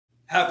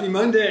Happy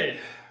Monday!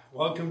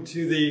 Welcome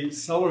to the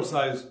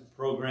Cellercise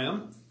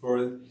program.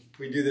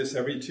 We do this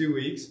every 2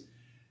 weeks.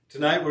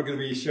 Tonight we're going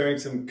to be sharing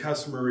some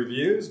customer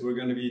reviews. We're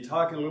going to be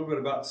talking a little bit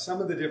about some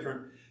of the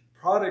different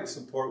product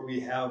support we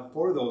have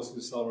for those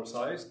who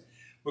Cellercise.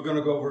 We're going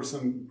to go over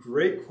some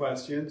great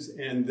questions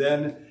and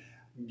then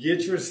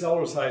get your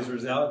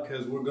Cellercisers out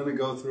because we're going to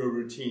go through a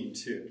routine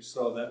too.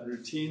 So that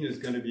routine is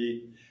going to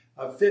be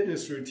a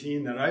fitness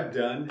routine that I've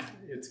done.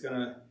 It's going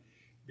to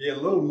be a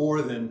little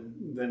more than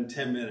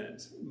 10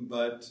 minutes,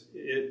 but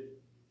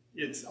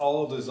it's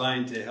all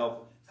designed to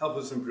help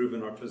us improve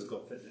in our physical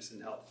fitness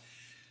and health.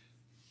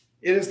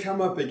 It has come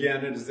up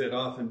again, as it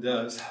often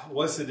does.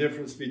 What's the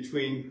difference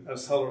between a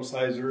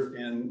Cellerciser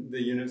and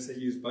the units that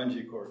use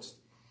bungee cords?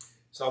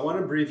 So I want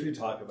to briefly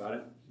talk about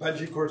it.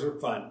 Bungee cords are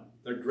fun.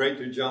 They're great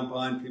to jump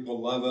on.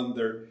 People love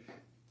them.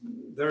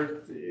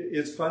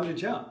 It's fun to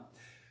jump.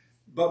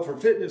 But for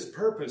fitness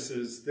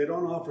purposes, they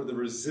don't offer the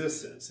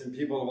resistance. And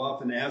people have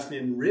often asked me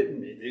and written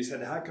me, they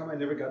said, how come I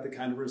never got the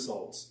kind of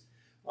results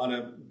on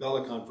a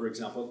Bellicon, for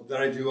example, that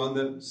I do on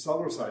the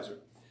Cellerciser?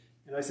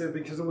 And I said,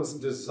 because it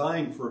wasn't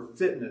designed for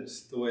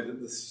fitness the way that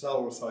the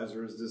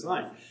Cellerciser is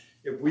designed.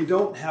 If we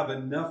don't have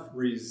enough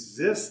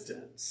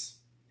resistance,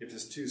 if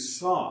it's too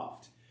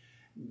soft,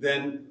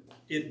 then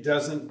it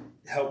doesn't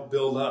help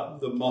build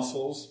up the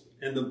muscles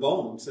and the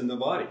bones in the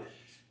body.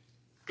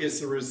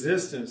 It's the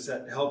resistance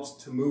that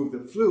helps to move the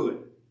fluid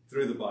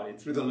through the body,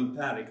 through the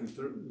lymphatic and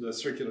through the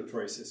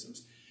circulatory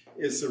systems.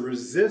 It's the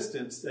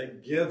resistance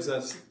that gives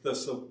us the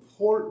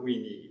support we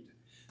need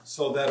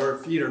so that our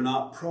feet are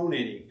not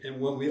pronating. And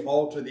when we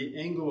alter the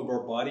angle of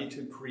our body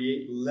to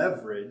create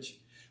leverage,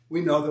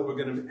 we know that we're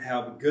going to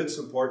have good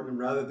support, and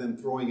rather than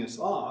throwing us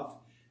off,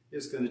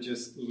 it's going to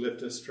just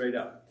lift us straight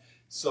up.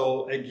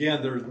 So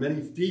again, there's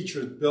many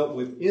features built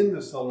within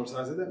the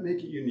Cellerciser that make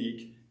it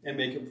unique and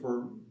make it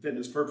for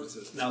fitness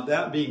purposes. Now,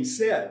 that being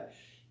said,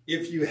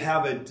 if you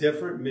have a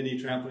different mini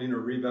trampoline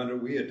or rebounder,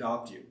 we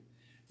adopt you.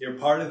 You're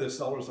part of the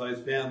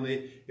Cellercise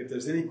family. If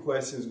there's any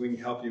questions we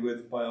can help you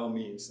with, by all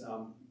means,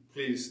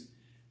 please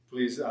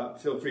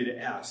feel free to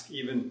ask,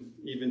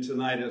 even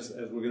tonight as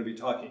we're going to be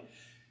talking.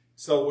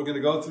 So we're going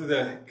to go through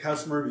the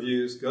customer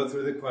reviews, go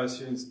through the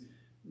questions.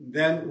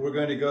 Then we're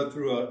going to go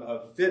through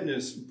a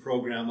fitness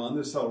program on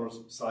the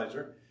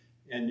Cellerciser,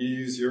 and you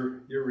use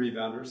your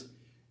rebounders.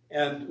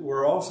 And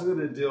we're also going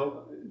to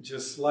deal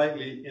just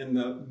slightly in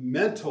the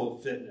mental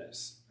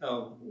fitness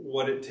of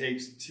what it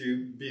takes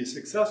to be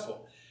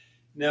successful.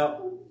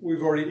 Now,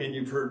 we've already, and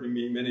you've heard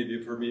me, many of you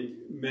have heard me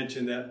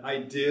mention that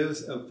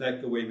ideas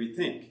affect the way we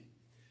think.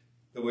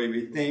 The way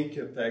we think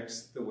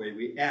affects the way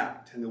we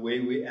act, and the way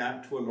we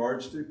act to a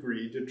large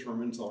degree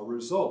determines our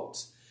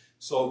results.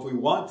 So if we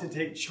want to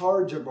take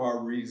charge of our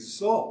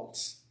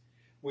results,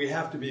 we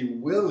have to be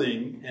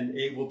willing and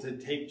able to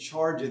take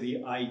charge of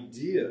the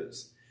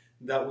ideas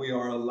that we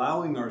are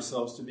allowing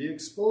ourselves to be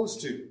exposed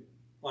to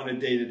on a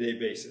day-to-day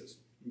basis.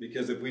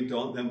 Because if we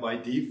don't, then by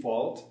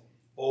default,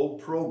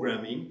 old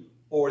programming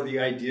or the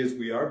ideas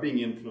we are being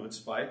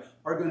influenced by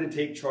are going to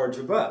take charge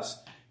of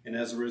us. And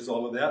as a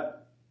result of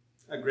that,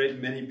 a great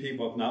many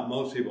people, if not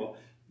most people,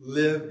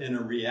 live in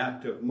a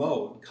reactive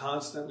mode,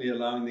 constantly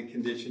allowing the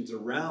conditions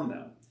around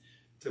them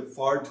to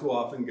far too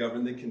often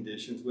govern the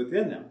conditions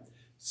within them.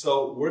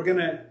 So we're going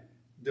to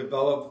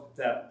develop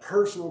that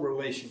personal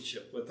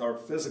relationship with our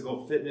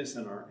physical fitness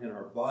and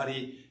our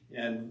body,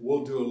 and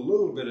we'll do a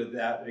little bit of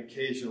that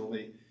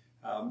occasionally.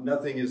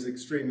 Nothing as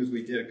extreme as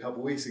we did a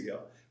couple weeks ago,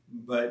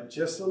 but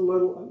just a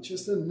little,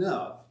 just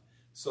enough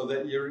so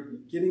that you're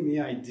getting the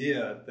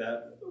idea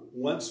that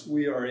once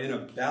we are in a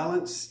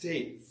balanced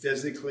state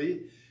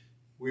physically,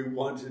 we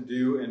want to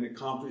do and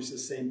accomplish the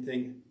same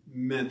thing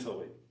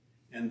mentally.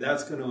 And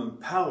that's going to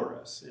empower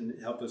us and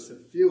help us to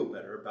feel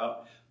better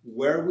about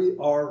where we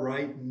are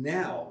right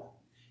now,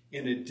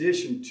 in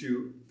addition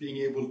to being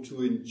able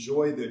to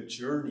enjoy the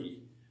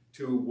journey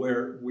to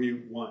where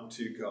we want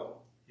to go.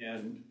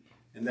 And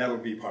that'll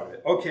be part of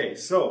it. Okay,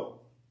 so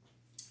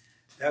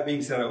that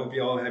being said, I hope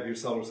you all have your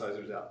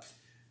Cellercisers out.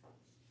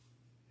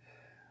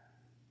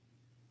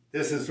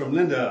 This is from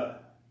Linda.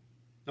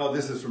 No,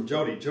 this is from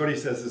Jody. Jody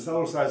says, the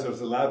Cellerciser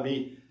has allowed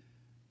me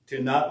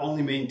to not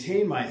only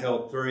maintain my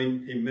health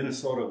during a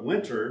Minnesota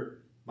winter,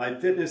 my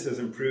fitness has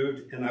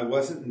improved and I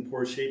wasn't in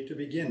poor shape to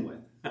begin with.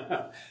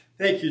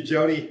 Thank you,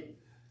 Jody.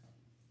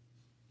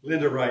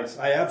 Linda writes,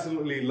 I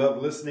absolutely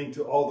love listening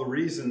to all the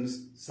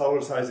reasons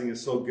Cellercising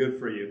is so good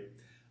for you.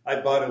 I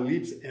bought a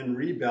leaps and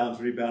rebounds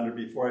rebounder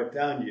before I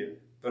found you,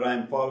 but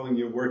I'm following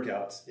your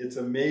workouts. It's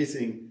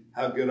amazing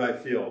how good I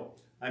feel.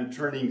 I'm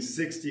turning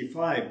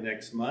 65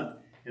 next month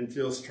and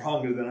feel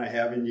stronger than I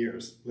have in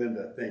years.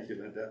 Linda, thank you,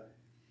 Linda.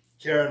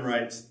 Karen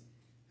writes,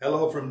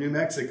 hello from New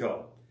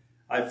Mexico.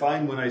 I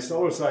find when I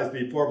Cellercise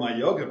before my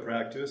yoga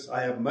practice,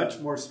 I have much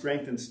more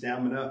strength and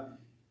stamina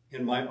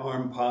in my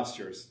arm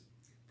postures.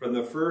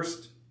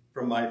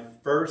 From my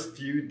first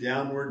few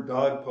downward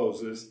dog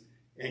poses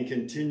and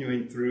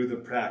continuing through the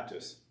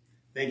practice.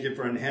 Thank you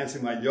for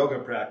enhancing my yoga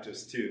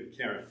practice too,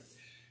 Karen.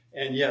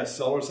 And yes,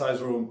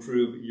 Cellerciser will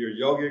improve your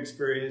yoga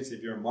experience.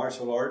 If you're in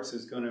martial arts,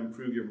 it's going to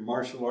improve your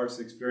martial arts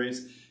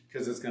experience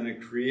because it's going to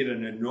create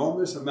an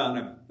enormous amount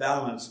of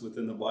balance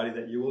within the body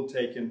that you will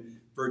take in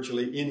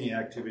virtually any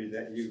activity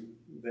that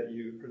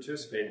you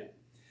participate in.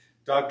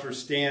 Dr.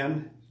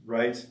 Stan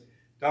writes,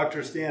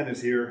 Dr. Stan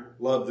is here.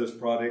 Love this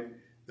product.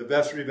 The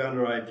best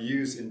rebounder I've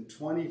used in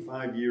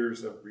 25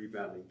 years of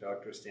rebounding.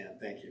 Dr. Stan,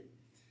 thank you.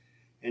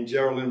 And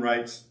Geraldine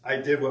writes, I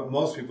did what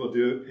most people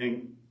do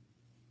and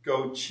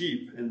go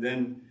cheap and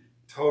then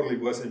totally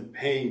was in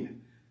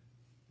pain.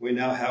 We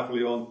now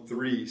happily own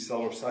 3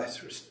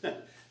 Cellercisers.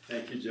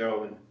 Thank you,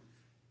 Geraldine.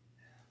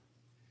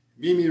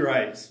 Mimi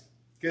writes,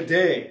 good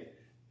day.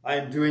 I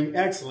am doing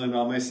excellent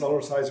on my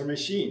Cellerciser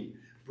machine,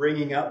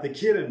 bringing out the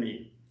kid in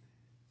me.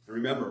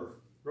 Remember,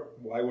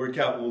 why work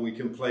out when we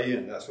can play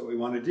in? That's what we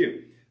want to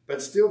do.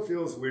 But still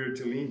feels weird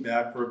to lean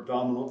back for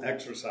abdominal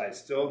exercise.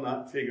 Still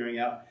not figuring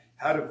out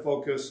how to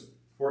focus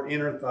for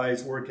inner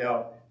thighs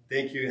workout.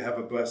 Thank you. Have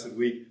a blessed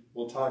week.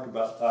 We'll talk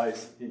about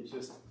thighs in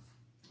just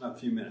a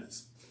few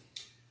minutes.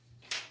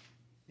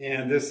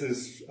 And this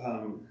is,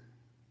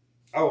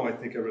 I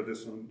think I read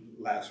this one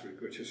last week,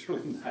 which is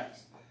really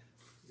nice.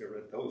 I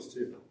read those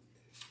too.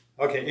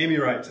 Okay, Amy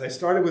writes, I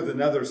started with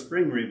another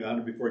spring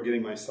rebounder before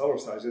getting my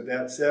Cellerciser.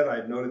 That said,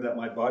 I've noted that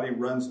my body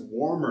runs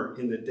warmer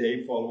in the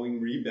day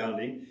following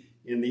rebounding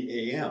in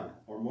the AM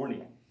or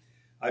morning.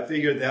 I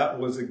figured that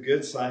was a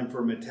good sign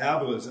for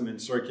metabolism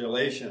and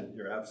circulation.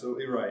 You're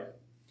absolutely right.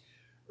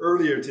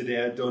 Earlier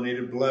today, I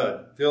donated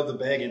blood, filled the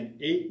bag in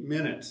 8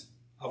 minutes,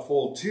 a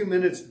full 2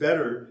 minutes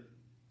better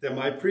than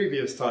my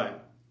previous time.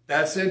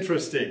 That's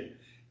interesting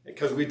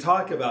because we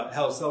talk about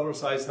how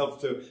Cellercise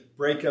helps to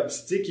break up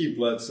sticky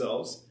blood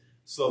cells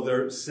so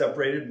they're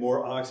separated,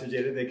 more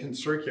oxygenated, they can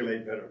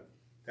circulate better.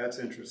 That's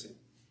interesting.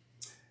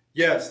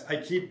 Yes, I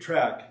keep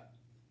track.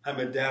 I'm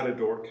a data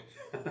dork.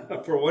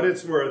 For what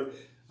it's worth,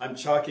 I'm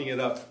chalking it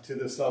up to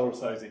the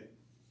Cellercising.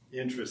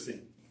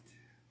 Interesting.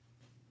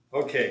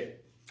 Okay,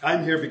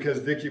 I'm here because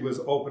Vicki was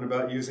open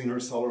about using her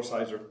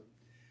Cellerciser.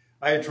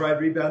 I had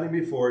tried rebounding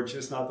before,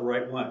 just not the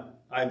right one.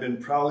 I've been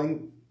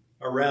prowling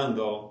around,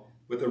 though,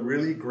 with a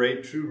really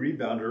great true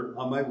rebounder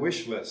on my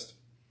wish list.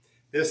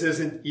 This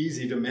isn't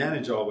easy to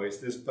manage always,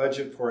 this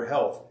budget for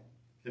health,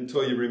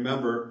 until you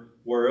remember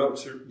where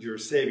else you're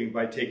saving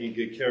by taking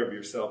good care of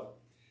yourself.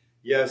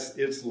 Yes,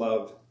 it's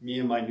love, me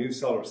and my new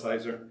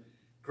Cellerciser.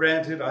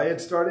 Granted, I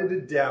had started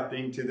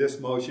adapting to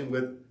this motion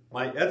with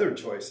my other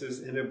choices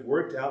and have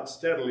worked out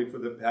steadily for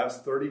the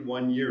past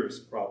 31 years,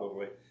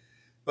 probably.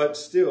 But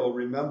still,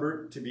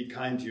 remember to be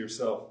kind to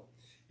yourself.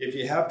 If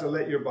you have to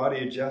let your body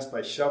adjust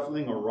by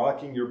shuffling or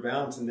rocking your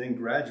balance and then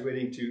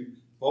graduating to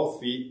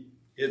both feet,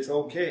 it's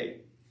okay.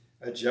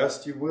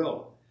 Adjust you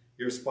will.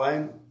 Your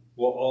spine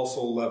will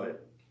also love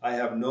it. I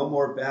have no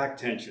more back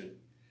tension.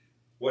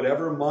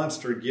 Whatever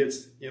monster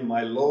gets in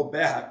my low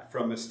back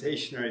from a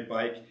stationary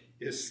bike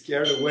is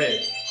scared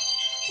away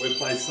with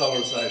my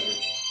Cellerciser.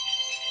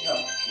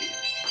 Yeah.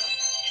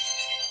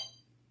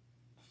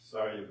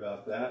 Sorry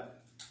about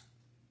that.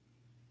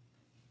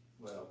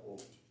 Well, we'll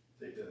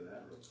take care of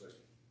that real quick.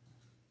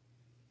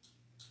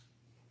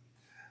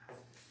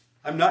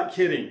 I'm not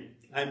kidding.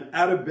 I'm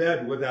out of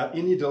bed without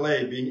any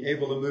delay being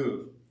able to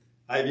move.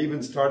 I've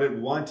even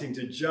started wanting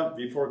to jump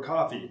before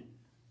coffee.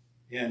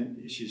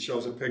 And she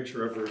shows a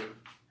picture of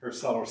her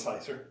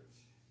Cellerciser.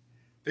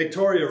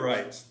 Victoria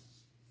writes,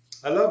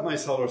 I love my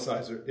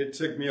Cellerciser. It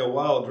took me a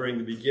while during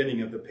the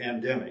beginning of the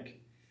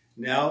pandemic.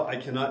 Now I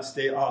cannot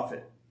stay off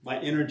it. My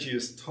energy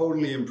is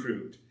totally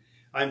improved.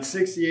 I'm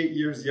 68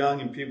 years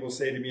young and people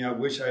say to me, I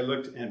wish I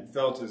looked and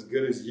felt as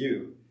good as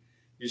you.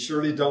 You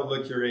surely don't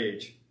look your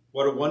age.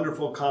 What a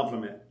wonderful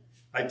compliment.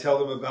 I tell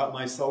them about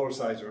my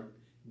Cellerciser.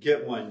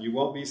 Get one. You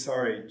won't be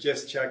sorry.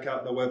 Just check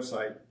out the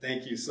website.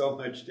 Thank you so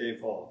much,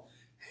 Dave Hall.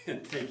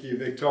 And thank you,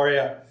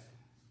 Victoria.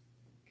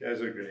 You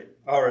guys are great.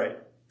 All right.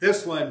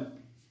 This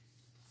one,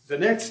 the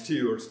next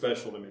two are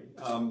special to me.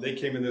 They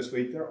came in this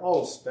week. They're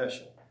all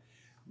special.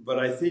 But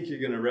I think you're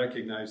going to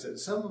recognize that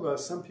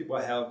some people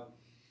have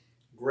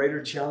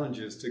greater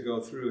challenges to go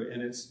through,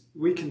 and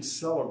we can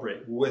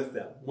celebrate with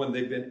them when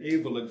they've been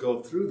able to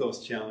go through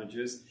those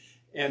challenges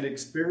and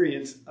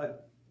experience a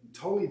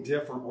totally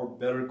different or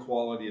better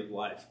quality of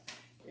life.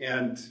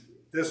 And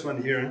this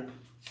one here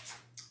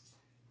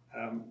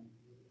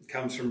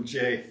comes from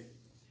Jay.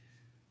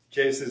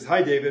 Jay says,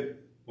 hi David,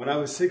 when I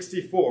was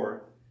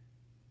 64,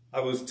 I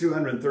was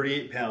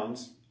 238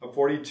 pounds, a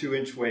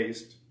 42-inch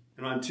waist,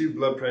 and on 2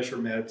 blood pressure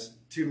meds,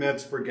 2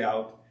 meds for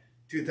gout,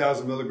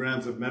 2,000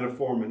 milligrams of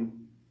metformin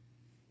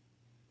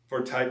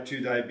for type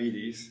 2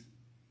 diabetes,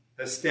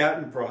 a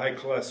statin for high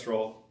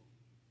cholesterol,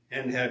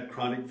 and had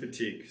chronic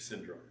fatigue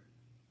syndrome.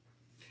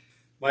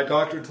 My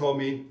doctor told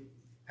me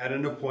at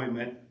an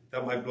appointment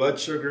that my blood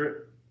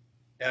sugar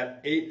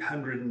at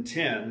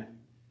 810,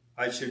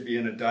 I should be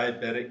in a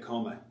diabetic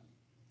coma.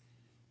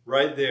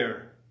 Right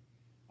there,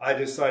 I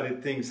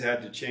decided things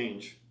had to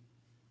change.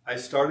 I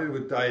started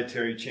with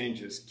dietary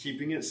changes,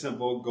 keeping it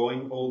simple,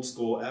 going old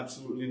school,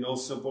 absolutely no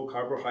simple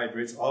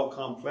carbohydrates, all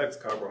complex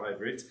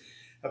carbohydrates.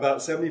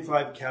 about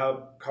 75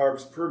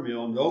 carbs per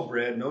meal, no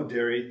bread, no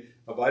dairy,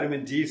 a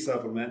vitamin D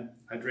supplement.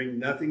 I drink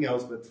nothing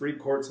else but 3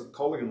 quarts of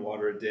collagen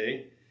water a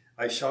day.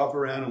 I shop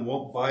around and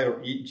won't buy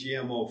or eat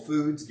GMO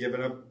foods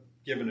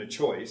given a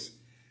choice.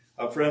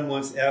 A friend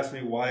once asked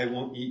me why I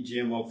won't eat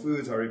GMO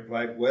foods. I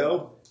replied,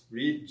 well,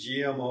 read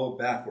GMO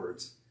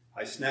backwards.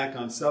 I snack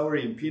on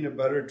celery and peanut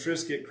butter,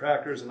 Triscuit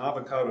crackers, and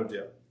avocado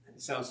dip.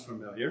 It sounds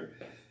familiar.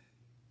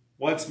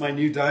 Once my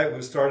new diet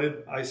was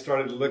started, I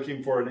started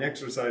looking for an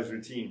exercise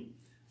routine.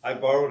 I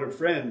borrowed a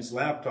friend's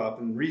laptop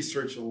and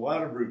researched a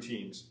lot of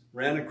routines,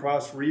 ran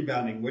across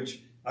rebounding,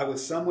 which I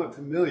was somewhat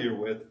familiar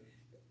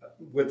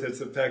with its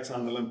effects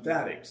on the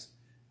lymphatics.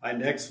 I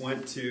next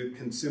went to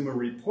Consumer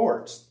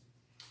Reports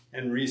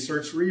and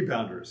researched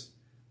rebounders.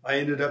 I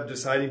ended up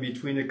deciding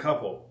between a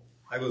couple.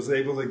 I was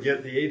able to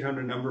get the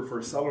 800 number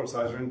for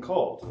Cellerciser and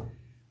called.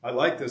 I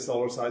like the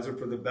Cellerciser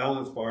for the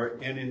balance bar,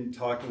 and in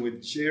talking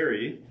with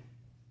Jerry,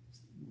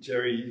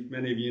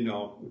 many of you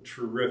know,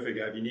 terrific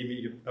guy. If you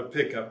need a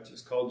pickup,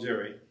 just call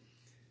Jerry.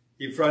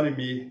 He fronted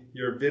me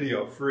your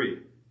video free.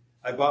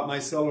 I bought my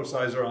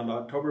Cellerciser on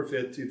October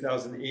 5th,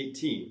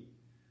 2018.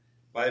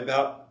 By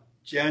about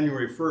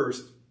January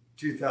 1st,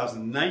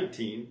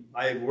 2019,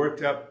 I had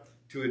worked up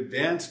to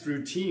advanced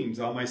routines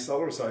on my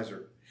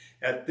Cellerciser.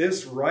 At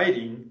this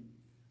writing,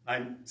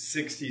 I'm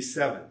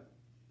 67.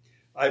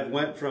 I've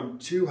went from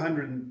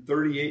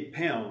 238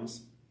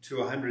 pounds to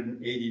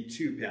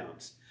 182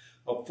 pounds,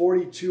 a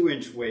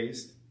 42-inch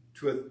waist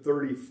to a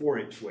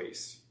 34-inch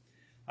waist.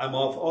 I'm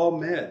off all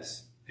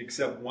meds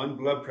except one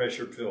blood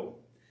pressure pill.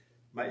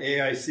 My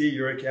AIC,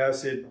 uric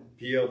acid,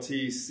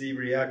 PLT,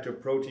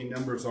 C-reactive protein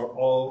numbers are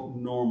all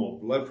normal.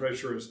 Blood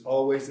pressure is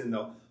always in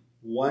the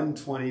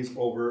 120s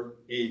over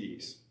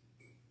 80s.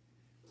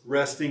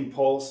 Resting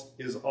pulse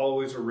is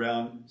always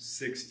around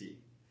 60.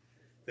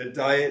 The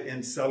diet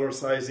and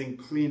Cellercising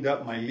cleaned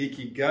up my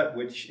leaky gut,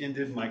 which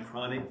ended my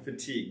chronic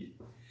fatigue.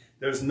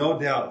 There's no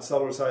doubt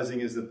Cellercising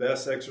is the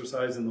best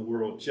exercise in the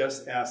world.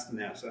 Just ask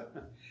NASA.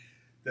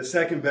 The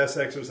second best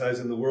exercise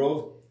in the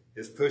world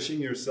is pushing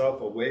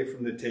yourself away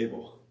from the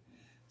table.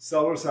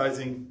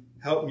 Cellercising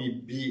helped me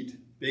beat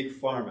Big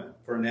Pharma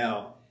for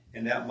now,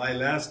 and at my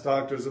last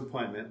doctor's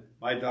appointment,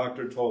 my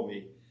doctor told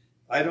me,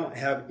 I don't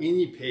have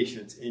any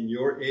patients in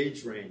your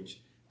age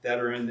range that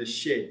are in the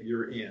shape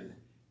you're in.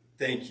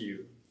 Thank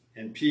you.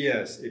 And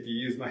P.S., if you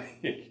use my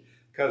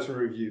customer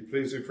review,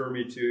 please refer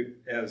me to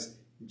as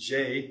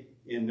Jay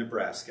in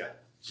Nebraska.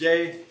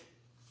 Jay,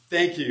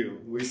 thank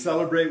you. We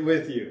celebrate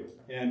with you.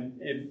 And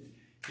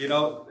you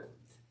know,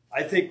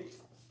 I think,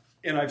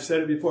 and I've said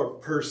it before,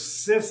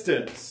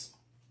 persistence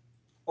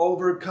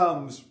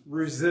overcomes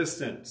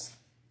resistance.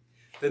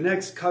 The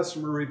next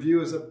customer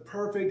review is a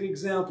perfect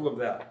example of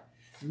that.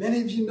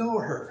 Many of you know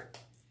her,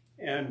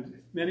 and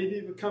many of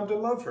you have come to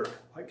love her,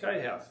 like I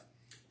have.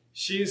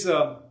 She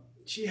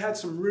had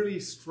some really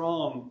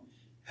strong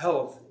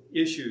health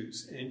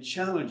issues and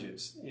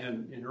challenges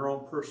in her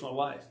own personal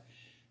life.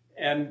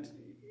 And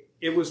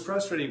it was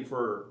frustrating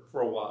for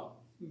a while,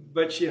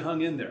 but she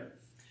hung in there.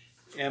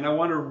 And I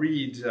want to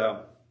read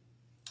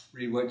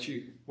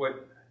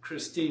what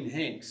Christine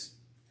Hanks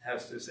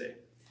has to say.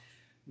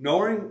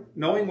 Knowing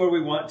where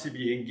we want to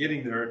be and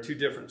getting there are two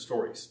different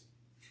stories.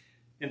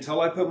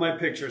 Until I put my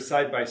picture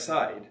side by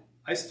side,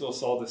 I still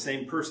saw the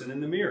same person in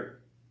the mirror.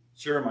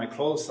 Sure, my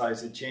clothes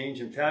size had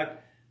changed. In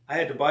fact, I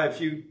had to buy a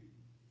few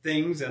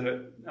things and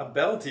a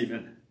belt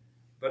even,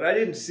 but I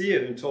didn't see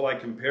it until I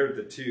compared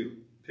the two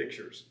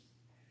pictures.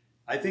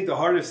 I think the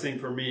hardest thing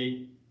for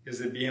me is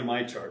the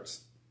BMI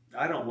charts.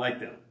 I don't like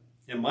them.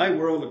 In my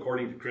world,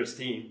 according to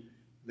Christine,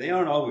 they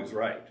aren't always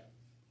right.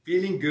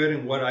 Feeling good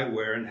in what I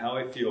wear and how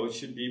I feel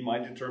should be my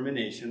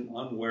determination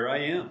on where I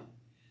am.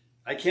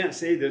 I can't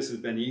say this has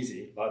been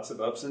easy, lots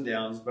of ups and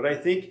downs, but I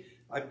think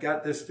I've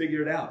got this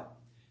figured out.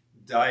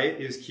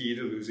 Diet is key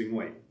to losing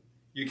weight.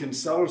 You can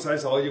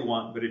Cellercise all you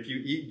want, but if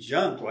you eat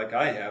junk like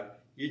I have,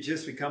 you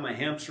just become a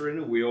hamster in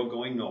a wheel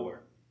going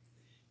nowhere.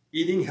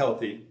 Eating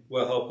healthy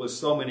will help with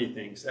so many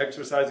things.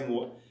 Exercising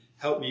will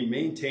help me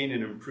maintain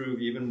and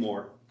improve even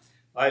more.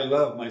 I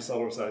love my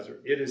Cellerciser.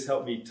 It has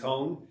helped me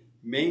tone,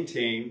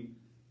 maintain,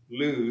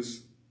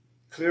 lose,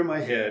 clear my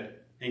head,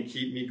 and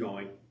keep me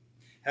going.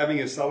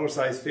 Having a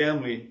Cellercise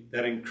family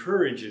that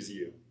encourages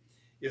you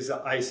is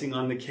the icing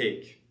on the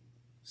cake.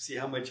 See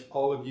how much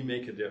all of you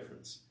make a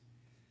difference.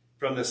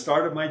 From the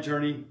start of my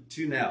journey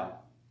to now,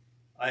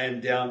 I am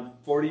down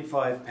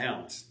 45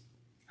 pounds.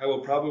 I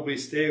will probably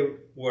stay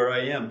where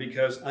I am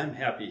because I'm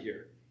happy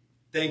here.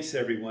 Thanks,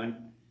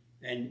 everyone,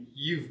 and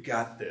you've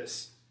got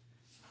this.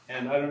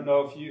 And I don't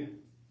know if you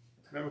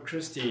remember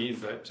Christine,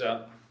 but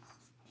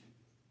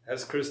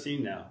that's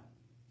Christine now.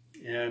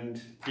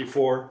 And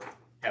before,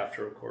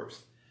 after, of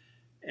course.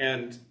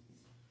 And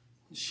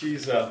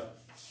she's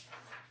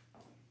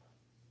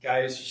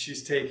guys,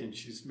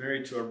 she's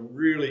married to a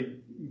really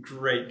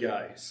great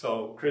guy.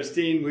 So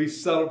Christine, we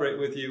celebrate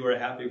with you. We're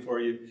happy for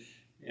you.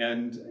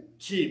 And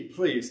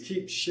please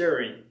keep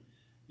sharing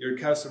your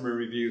customer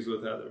reviews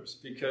with others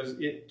because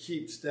it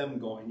keeps them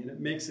going and it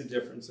makes a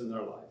difference in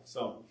their life.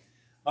 So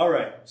All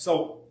right,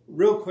 so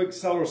real quick,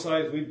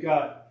 Cellercise,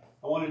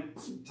 I want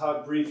to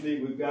talk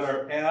briefly, we've got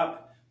our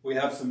app, we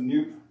have some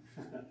new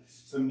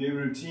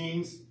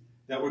routines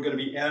that we're going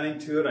to be adding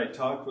to it. I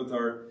talked with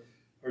our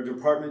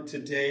department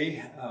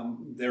today.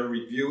 They're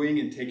reviewing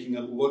and taking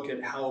a look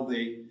at how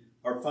they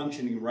are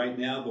functioning right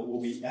now, but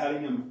we'll be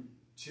adding them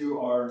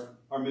to our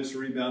Mr.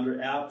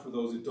 Rebounder app. For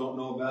those who don't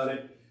know about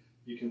it,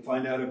 you can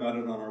find out about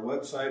it on our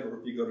website, or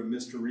if you go to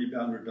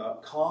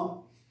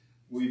mrrebounder.com.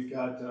 We've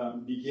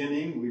got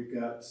beginning, we've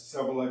got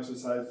several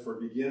exercises for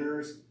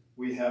beginners.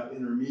 We have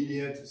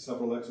intermediate,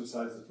 several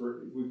exercises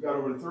we've got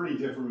over 30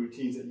 different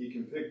routines that you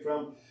can pick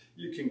from.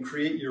 You can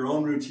create your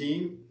own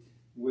routine,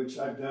 which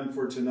I've done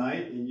for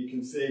tonight, and you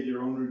can save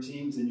your own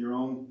routines in your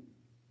own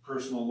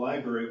personal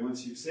library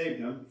once you've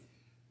saved them.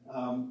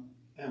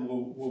 And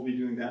we'll be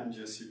doing that in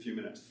just a few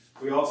minutes.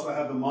 We also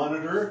have the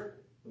monitor.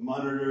 The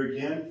monitor,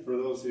 again, for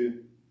those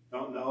who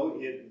don't know,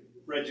 it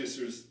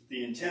registers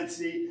the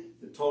intensity,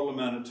 the total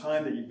amount of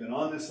time that you've been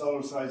on the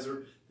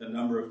Cellerciser, the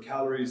number of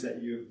calories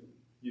that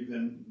you've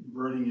been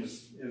burning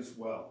as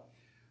well.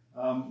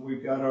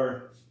 We've got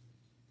our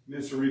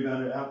Mr.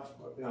 Rebounder app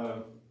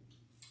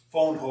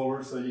phone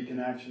holder, so you can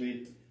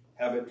actually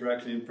have it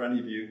directly in front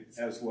of you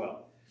as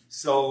well.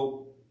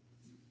 So,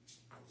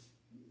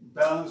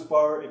 balance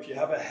bar, if you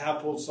have a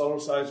half-full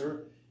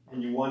Cellerciser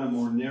and you want a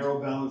more narrow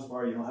balance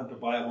bar, you don't have to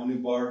buy a whole new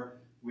bar.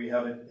 We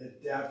have an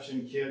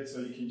adaptation kit,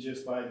 so you can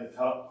just buy the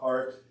top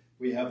part.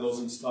 We have those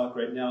in stock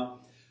right now.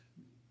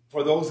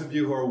 For those of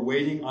you who are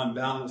waiting on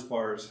balance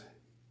bars,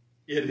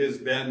 it has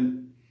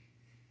been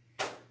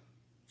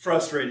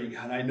frustrating,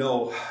 and I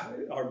know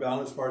our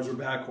balance bars are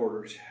back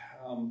ordered.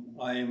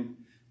 I am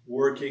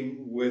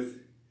working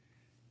with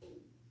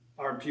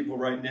our people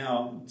right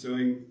now,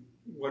 doing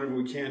whatever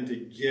we can to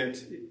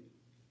get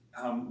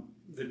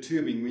the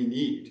tubing we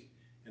need.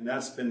 And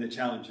that's been the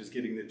challenge, is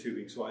getting the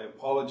tubing. So I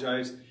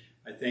apologize.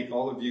 I thank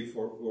all of you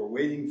who are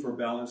waiting for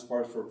balance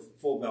bars, for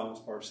full balance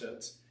bar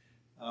sets,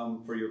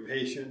 for your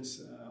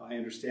patience. I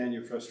understand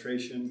your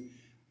frustration.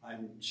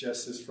 I'm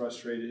just as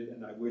frustrated,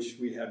 and I wish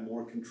we had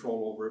more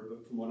control over it.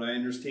 But from what I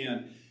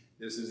understand,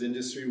 this is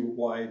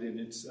industry-wide, and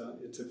it's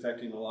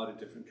affecting a lot of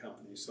different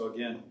companies. So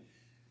again,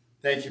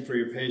 thank you for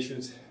your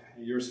patience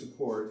and your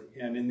support.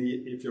 And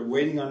if you're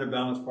waiting on a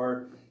balance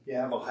bar, you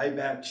have a high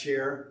back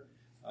chair.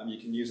 You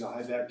can use a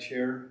high back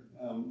chair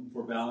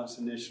for balance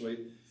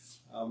initially,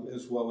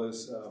 as well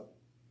as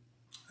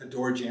a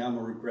door jamb,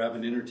 or grab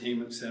an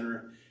entertainment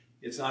center.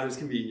 It's not as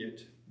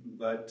convenient,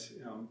 but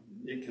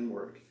it can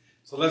work.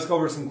 So let's go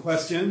over some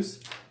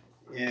questions.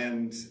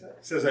 And it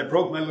says, I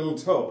broke my little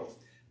toe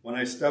when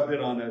I stubbed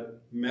it on a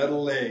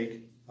metal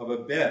leg of a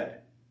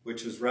bed,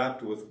 which is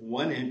wrapped with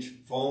 1-inch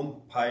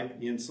foam pipe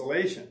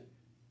insulation.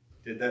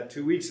 Did that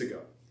 2 weeks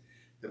ago.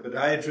 The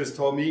pediatrist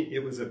told me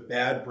it was a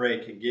bad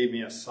break and gave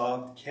me a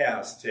soft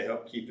cast to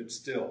help keep it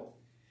still.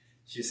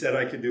 She said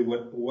I could do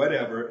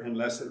whatever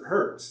unless it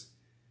hurts,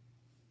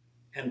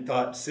 and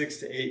thought 6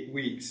 to 8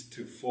 weeks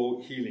to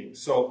full healing.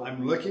 So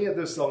I'm looking at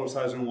this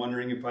Cellerciser and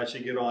wondering if I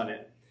should get on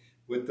it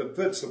with the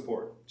foot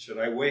support. Should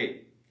I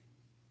wait?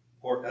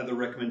 Or other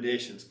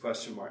recommendations,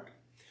 question mark.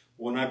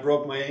 When I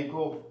broke my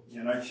ankle,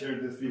 and I've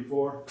shared this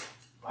before,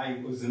 I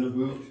was in a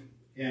boot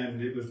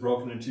and it was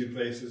broken in 2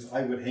 places.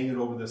 I would hang it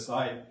over the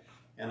side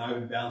and I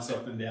would bounce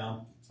up and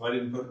down. So I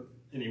didn't put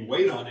any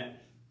weight on it,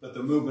 but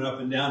the movement up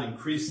and down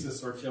increased the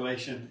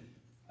circulation,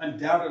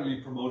 undoubtedly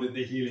promoted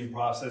the healing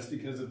process,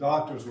 because the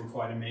doctors were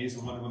quite amazed,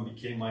 and one of them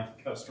became my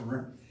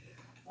customer.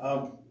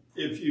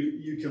 If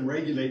you can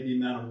regulate the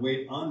amount of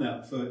weight on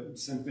that foot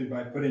simply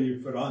by putting your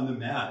foot on the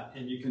mat,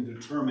 and you can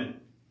determine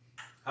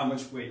how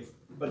much weight.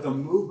 But the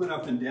movement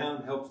up and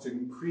down helps to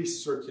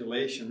increase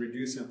circulation,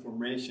 reduce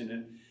inflammation,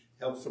 and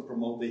helps to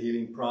promote the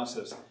healing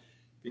process.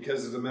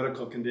 Because as a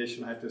medical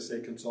condition, I have to say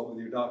consult with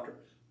your doctor.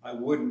 I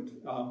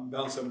wouldn't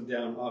bounce up and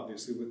down,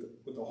 obviously,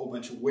 with a whole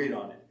bunch of weight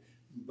on it.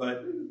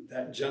 But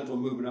that gentle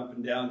movement up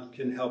and down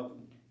can help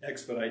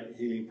expedite the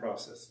healing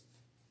process.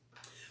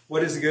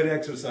 What is a good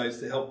exercise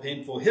to help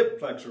painful hip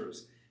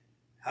flexors?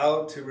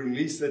 How to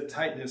release the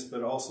tightness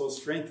but also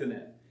strengthen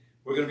it.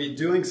 We're going to be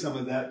doing some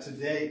of that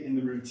today in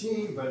the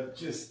routine, but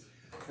just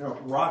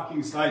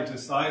rocking side to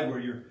side, where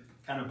you're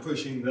kind of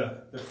pushing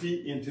the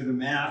feet into the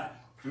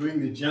mat,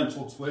 doing the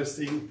gentle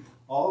twisting.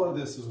 All of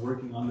this is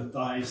working on the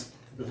thighs.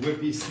 The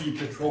Whippy Ski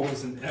Patrol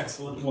is an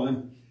excellent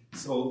one.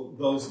 So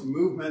those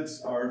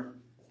movements are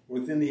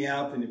within the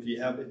app, and if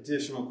you have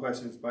additional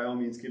questions, by all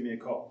means, give me a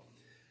call.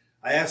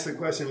 I asked the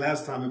question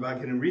last time about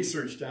getting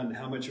research done and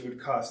how much it would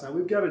cost. Now,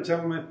 we've got a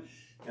gentleman,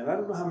 and I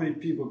don't know how many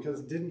people, because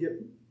it didn't get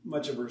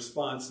much of a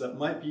response, that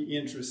might be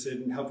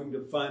interested in helping to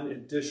fund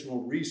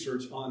additional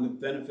research on the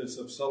benefits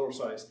of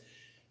Cellercise.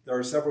 There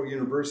are several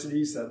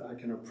universities that I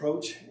can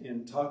approach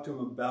and talk to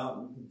them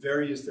about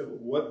various,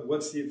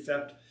 what's the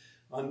effect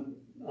on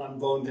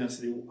bone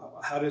density,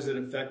 how does it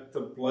affect the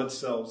blood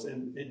cells,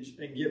 and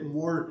get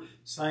more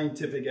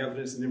scientific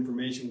evidence and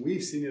information.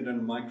 We've seen it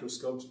under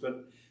microscopes,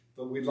 but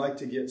we'd like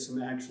to get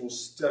some actual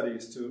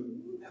studies to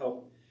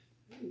help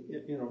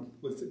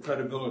with the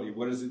credibility.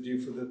 What does it do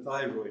for the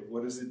thyroid?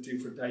 What does it do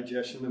for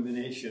digestion,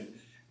 elimination,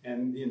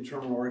 and the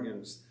internal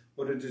organs?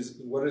 What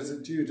does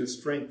it do to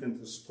strengthen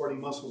the supporting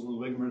muscles and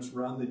ligaments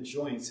around the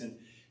joints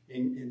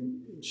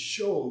and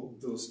show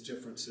those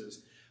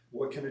differences?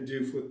 What can it do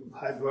with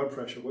high blood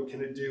pressure? What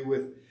can it do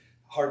with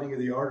hardening of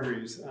the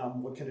arteries?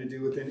 What can it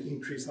do with an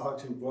increased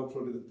oxygen blood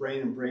flow to the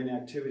brain and brain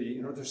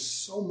activity? There's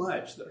so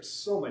much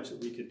that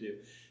we could do.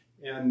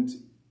 And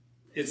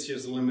it's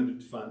just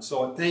limited fun.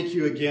 So thank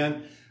you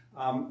again.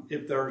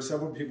 If there are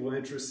several people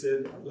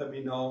interested, let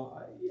me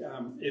know.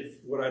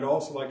 What I'd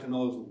also like to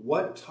know is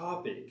what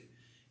topic,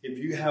 if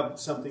you have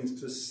something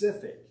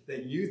specific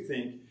that you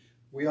think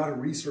we ought to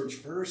research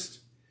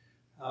first,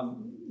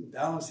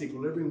 balanced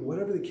equilibrium,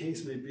 whatever the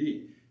case may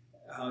be,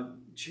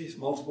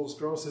 multiple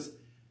sclerosis,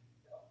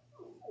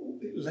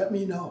 let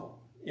me know.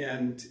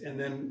 And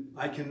then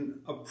I can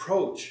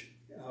approach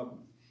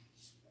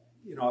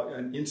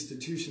an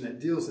institution that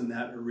deals in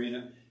that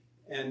arena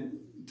and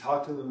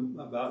talk to them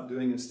about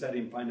doing a study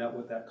and find out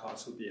what that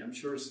cost would be. I'm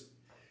sure,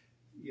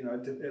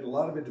 a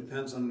lot of it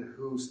depends on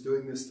who's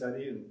doing this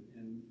study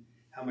and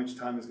how much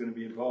time is going to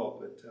be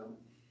involved. But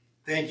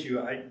thank you.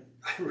 I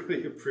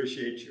really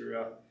appreciate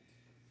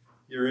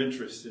your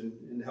interest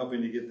in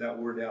helping to get that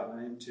word out.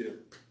 I am too.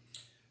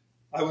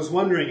 I was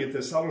wondering if the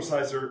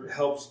Cellerciser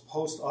helps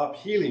post-op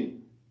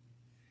healing.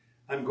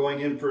 I'm going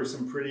in for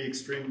some pretty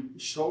extreme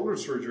shoulder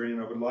surgery, and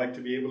I would like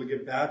to be able to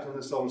get back on the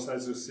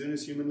Cellerciser as soon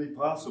as humanly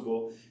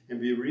possible and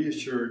be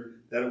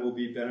reassured that it will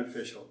be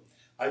beneficial.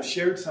 I've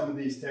shared some of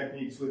these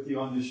techniques with you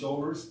on the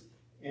shoulders,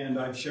 and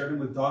I've shared them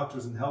with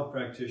doctors and health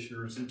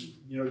practitioners, and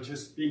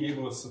just being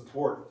able to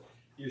support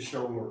your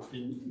shoulder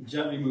and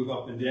gently move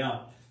up and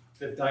down.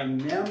 The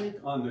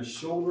dynamic on the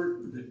shoulder,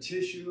 the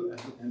tissue,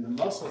 and the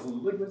muscles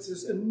and ligaments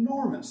is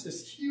enormous.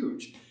 It's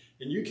huge.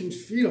 And you can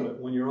feel it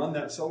when you're on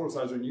that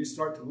Cellerciser and you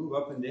start to move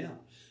up and down.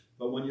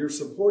 But when you're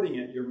supporting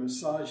it, you're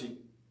massaging.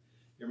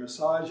 You're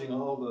massaging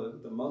all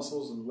the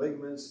muscles and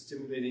ligaments,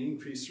 stimulating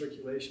increased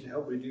circulation,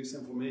 help reduce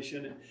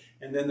inflammation.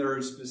 And then there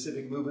are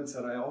specific movements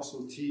that I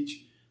also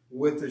teach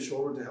with the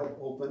shoulder to help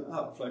open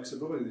up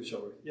flexibility of the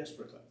shoulder. Yes,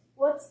 Britta?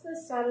 What's the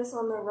status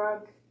on the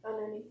rug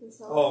underneath the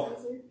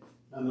Cellerciser?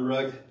 Oh, on the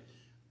rug.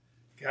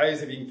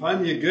 Guys, if you can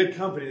find me a good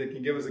company that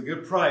can give us a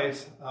good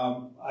price,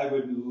 I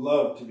would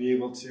love to be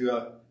able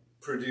to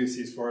produce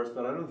these for us,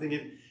 but I don't think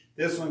it.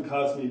 This one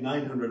cost me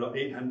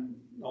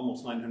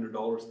almost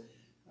 $900.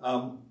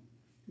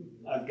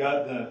 I've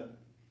got the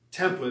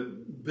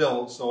template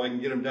built so I can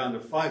get them down to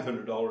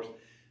 $500,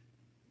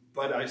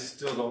 but I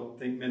still don't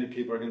think many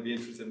people are going to be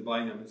interested in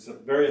buying them. It's a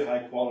very high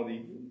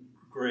quality,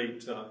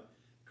 great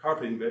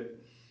carpeting, but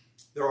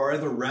there are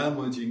other round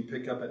ones you can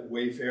pick up at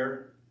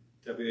Wayfair,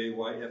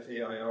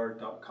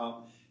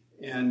 WAYFAIR.com,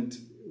 and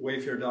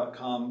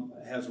Wayfair.com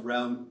has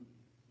round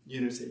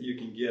units that you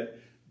can get.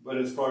 But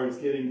as far as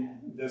getting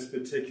this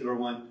particular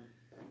one,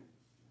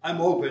 I'm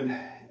open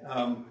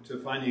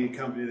to finding a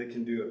company that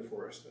can do it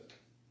for us. But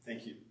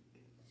thank you.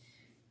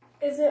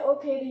 Is it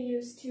okay to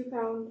use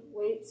 2-pound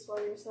weights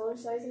while you're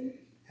Cellercising?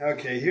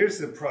 Okay, here's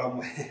the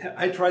problem.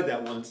 I tried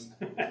that once.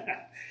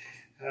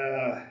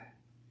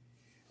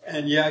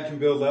 And yeah, it can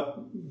build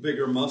up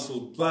bigger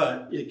muscles,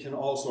 but it can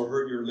also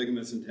hurt your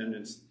ligaments and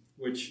tendons,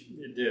 which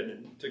it did.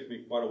 It took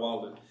me quite a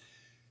while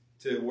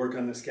to work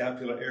on the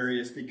scapular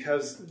areas,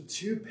 because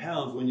 2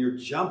 pounds, when you're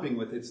jumping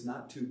with it, it's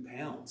not 2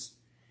 pounds.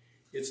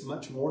 It's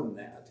much more than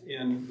that.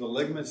 And the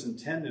ligaments and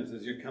tendons,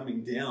 as you're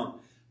coming down,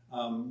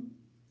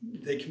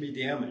 they can be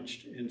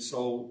damaged. And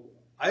so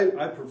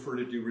I prefer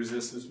to do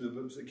resistance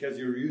movements because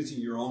you're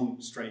using your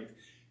own strength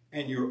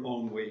and your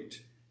own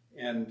weight.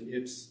 And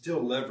it's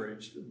still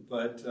leveraged,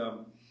 but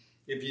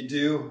if you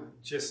do,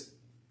 just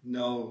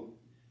know,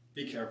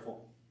 be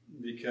careful,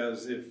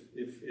 because if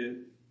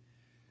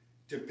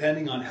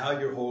depending on how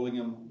you're holding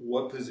them,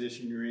 what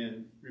position you're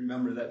in,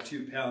 remember that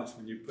 2 pounds,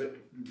 when you put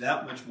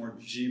that much more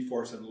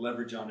G-force and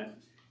leverage on it,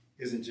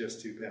 isn't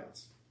just 2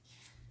 pounds.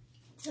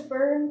 To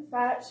burn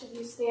fat, should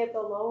you stay at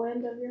the low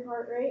end of your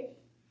heart rate?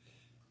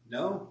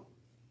 No,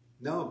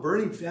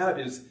 burning fat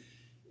is,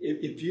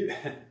 if you...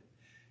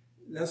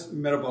 That's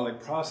metabolic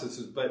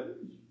processes, but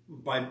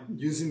by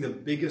using the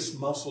biggest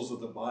muscles of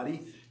the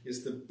body,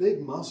 it's the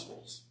big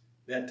muscles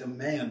that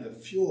demand the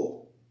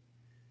fuel.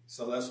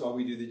 So that's why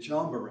we do the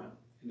Jamba run,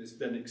 and it's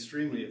been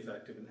extremely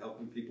effective in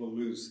helping people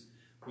lose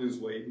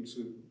weight. And so,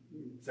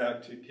 in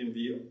fact, it can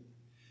be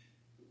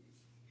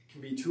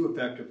too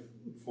effective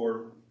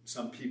for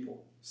some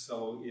people.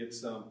 So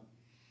it's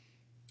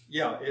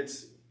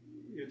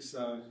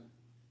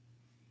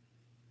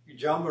you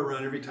Jamba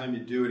run every time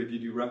you do it. If you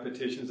do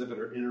repetitions of it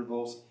or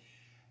intervals,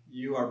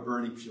 you are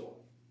burning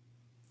fuel,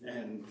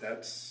 and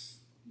that's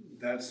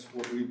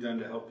what we've done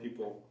to help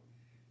people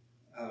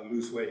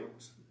lose weight.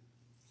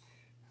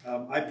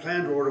 I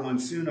plan to order one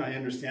soon. I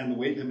understand the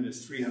weight limit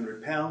is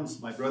 300 pounds.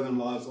 My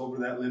brother-in-law is over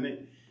that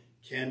limit.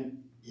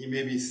 Can he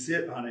maybe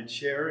sit on a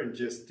chair and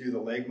just do the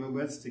leg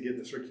movements to get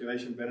the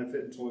circulation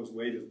benefit until his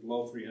weight is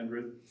below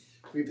 300?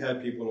 We've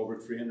had people over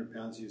 300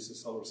 pounds use the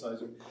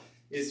Cellerciser.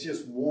 It's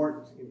just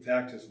warranted. In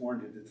fact, it's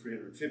warranted to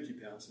 350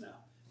 pounds now.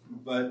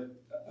 But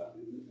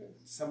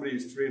somebody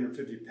who's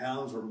 350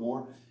 pounds or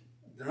more,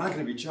 they're not going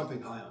to be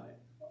jumping high on it.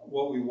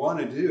 What we want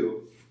to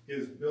do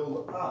is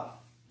build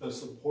up the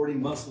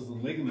supporting muscles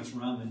and ligaments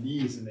around the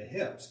knees and the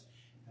hips.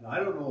 And I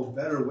don't know a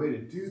better way to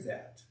do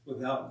that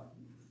without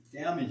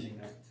damaging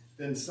them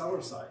than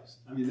Cellercise.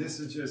 I mean, this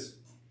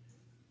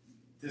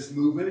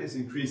movement is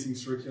increasing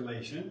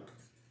circulation,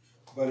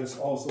 but it's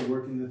also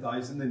working the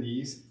thighs and the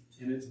knees,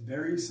 and it's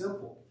very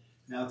simple.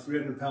 Now, a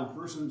 300-pound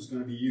person is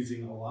going to be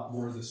using a lot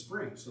more of the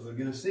spring, so they're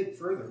going to sink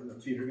further.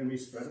 The feet are going to be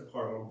spread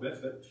apart a little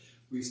bit, but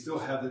we still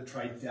have the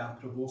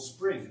tri-adaptable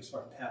spring. It's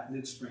our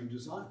patented spring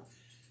design.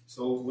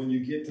 So when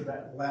you get to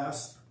that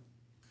last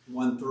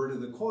 1/3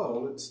 of the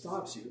coil, it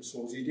stops you, it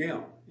slows you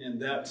down,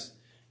 and that's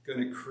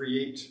going to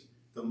create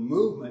the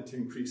movement to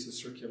increase the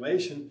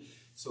circulation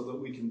so that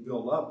we can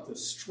build up the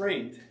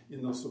strength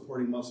in those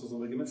supporting muscles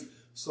and ligaments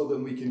so that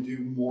we can do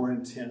more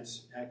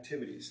intense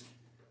activities.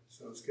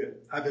 So it's good.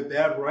 I have a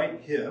bad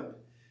right hip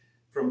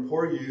from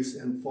poor use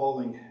and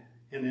falling,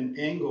 and an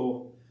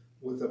ankle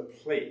with a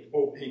plate,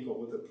 ankle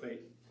with a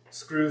plate,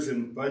 screws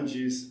and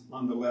bungees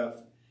on the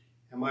left.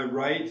 Am I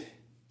right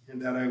in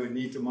that I would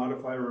need to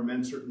modify or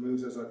amend certain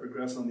moves as I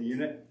progress on the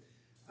unit?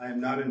 I am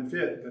not in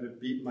fit, but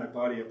have beaten my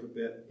body up a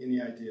bit.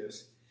 Any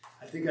ideas?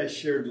 I think I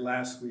shared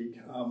last week,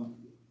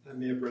 I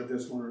may have read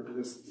this one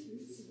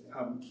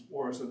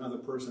or it's another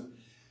person.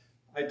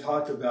 I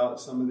talked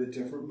about some of the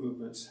different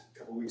movements a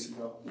couple weeks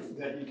ago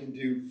that you can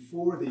do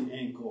for the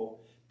ankle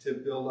to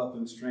build up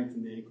and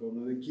strengthen the ankle.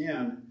 And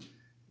again,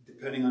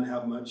 depending on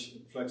how much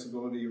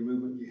flexibility or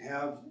movement you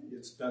have,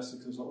 it's best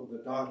to consult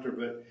with a doctor,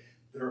 but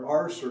there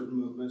are certain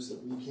movements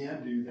that we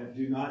can do that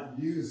do not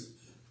use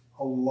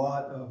a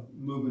lot of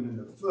movement in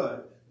the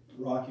foot.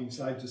 Rocking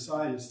side to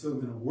side is still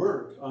going to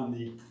work on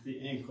the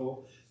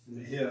ankle and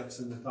the hips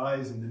and the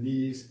thighs and the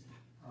knees.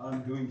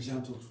 Doing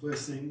gentle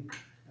twisting.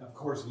 Of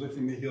course,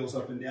 lifting the heels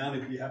up and down.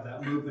 If you have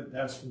that movement,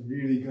 that's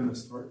really going to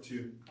start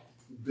to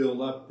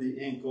build up the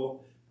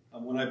ankle.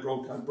 When I've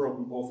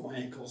broken both my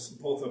ankles,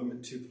 both of them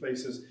in 2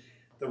 places.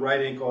 The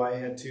right ankle, I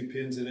had 2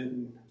 pins in it,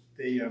 and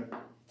they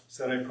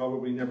said I'd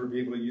probably never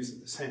be able to use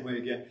it the same way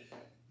again.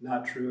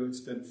 Not true, it's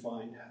been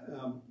fine.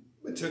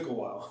 It took a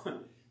while,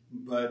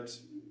 but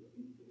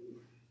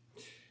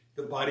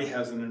the body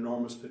has an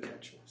enormous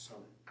potential.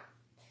 So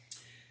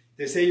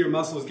they say your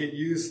muscles get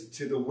used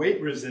to the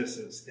weight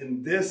resistance,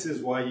 and this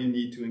is why you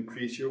need to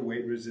increase your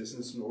weight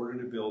resistance in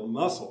order to build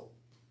muscle.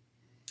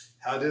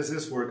 How does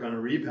this work on a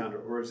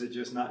rebounder, or is it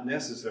just not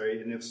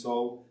necessary? And if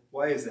so,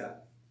 why is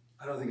that?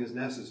 I don't think it's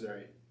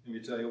necessary. Let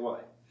me tell you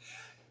why.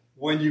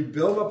 When you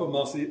build up a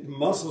muscle, the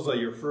muscles are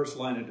your first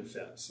line of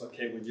defense.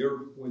 Okay, when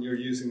you're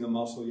using the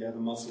muscle, yeah, the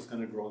muscle's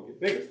going to grow and get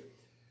bigger.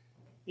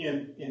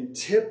 In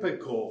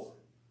typical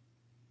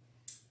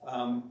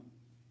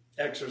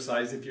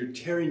exercise, if you're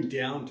tearing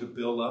down to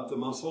build up the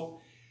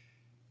muscle,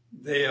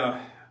 they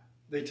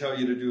tell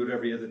you to do it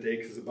every other day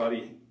because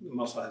the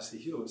muscle has to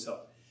heal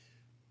itself.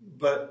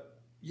 But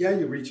yeah,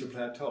 you reach a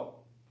plateau.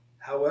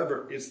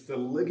 However, it's the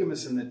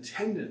ligaments and the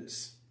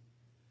tendons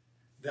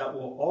that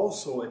will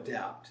also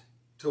adapt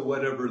to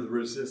whatever the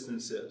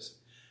resistance is.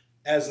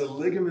 As the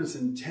ligaments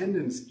and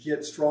tendons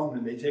get stronger,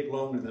 they take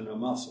longer than a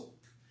muscle.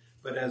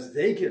 But as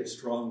they get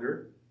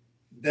stronger,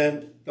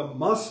 then the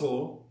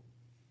muscle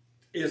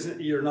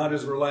you're not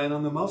as reliant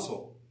on the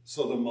muscle.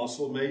 So the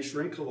muscle may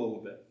shrink a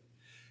little bit.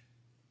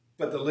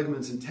 But the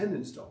ligaments and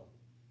tendons don't.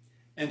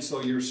 And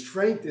so your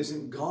strength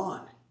isn't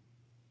gone.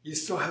 You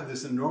still have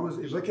this enormous,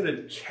 you look at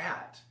a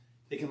cat,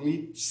 they can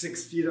leap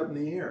 6 feet up in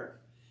the air.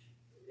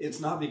 It's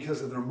not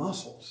because of their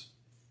muscles.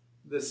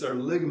 It's their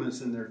ligaments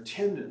and their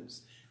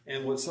tendons.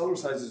 And what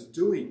Cellercise is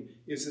doing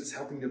is it's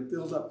helping to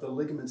build up the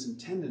ligaments and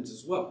tendons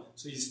as well.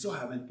 So you still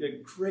have a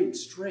great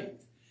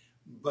strength,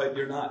 but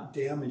you're not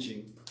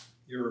damaging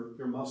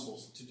your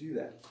muscles to do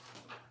that.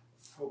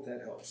 Hope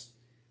that helps.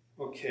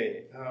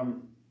 Okay.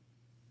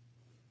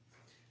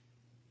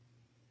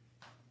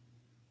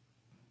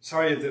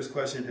 Sorry if this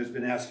question has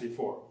been asked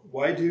before.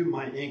 Why do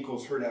my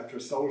ankles hurt after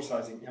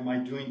Cellercising? Am I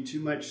doing too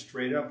much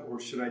straight up, or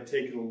should I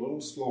take it a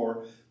little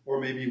slower, or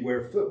maybe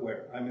wear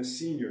footwear? I'm a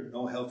senior,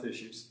 no health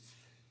issues.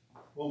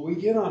 When we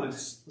get on a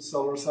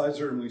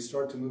Cellerciser and we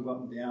start to move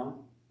up and down,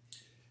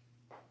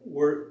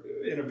 we're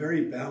in a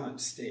very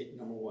balanced state,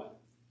 number one.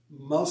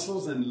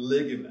 Muscles and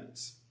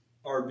ligaments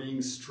are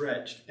being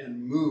stretched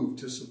and moved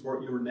to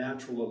support your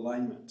natural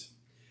alignment.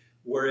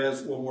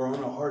 Whereas when we're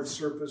on a hard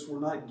surface, we're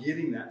not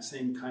getting that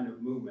same kind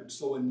of movement.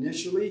 So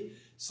initially,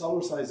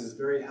 Cellercise is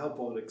very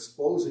helpful at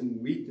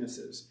exposing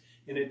weaknesses.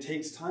 And it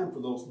takes time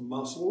for those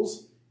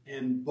muscles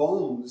and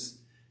bones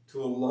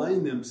to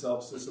align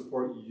themselves to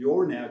support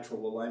your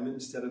natural alignment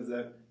instead of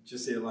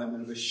just the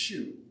alignment of a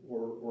shoe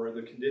or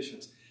other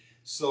conditions.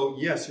 So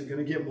yes, you're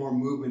going to get more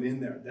movement in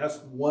there. That's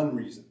one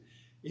reason.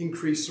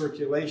 Increased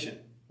circulation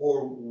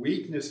or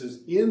weaknesses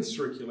in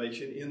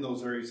circulation in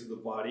those areas of the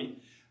body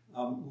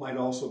might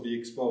also be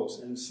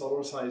exposed. And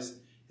Cellercise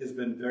has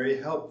been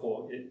very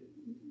helpful.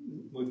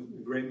 with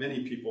a great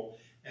many people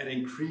at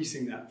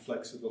increasing that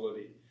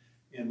flexibility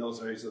in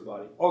those areas of the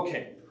body.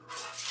 Okay.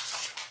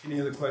 Any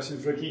other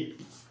questions, Ricky?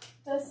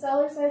 Does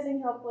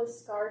Cellercising help with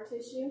scar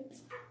tissue?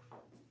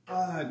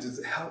 Does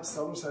it help,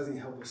 Cellercising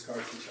help with scar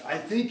tissue? I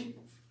think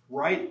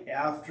right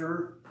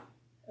after,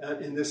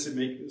 and this would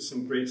make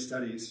some great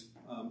studies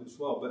as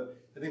well, but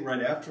I think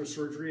right after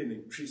surgery and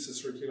increase the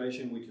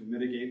circulation, we can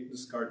mitigate the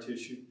scar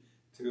tissue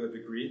to a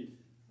degree.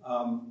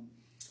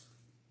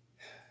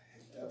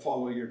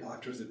 Follow your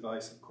doctor's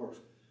advice, of course.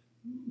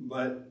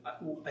 But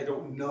I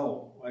don't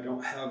know. I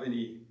don't have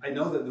any. I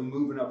know that the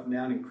movement up and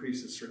down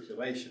increases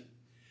circulation.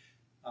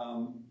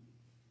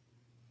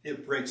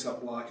 It breaks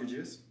up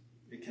blockages.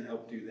 It can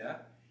help do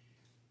that.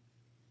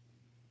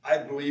 I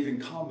believe in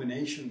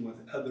combination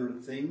with other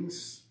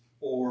things,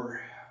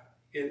 or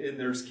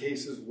there's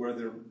cases where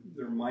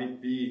there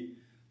might be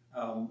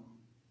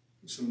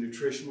some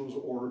nutritionals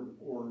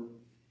or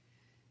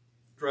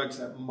drugs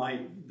that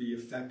might be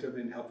effective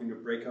in helping to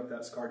break up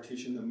that scar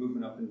tissue and the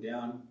movement up and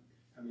down.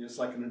 I mean, it's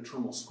like an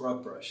internal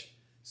scrub brush.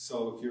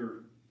 So if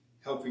you're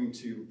helping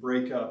to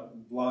break up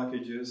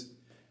blockages,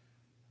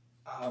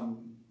 I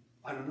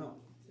don't know.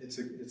 It's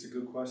a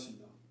good question,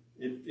 though.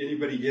 If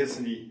anybody gets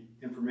any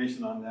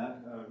information on that,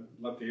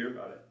 I'd love to hear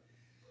about it.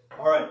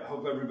 All right,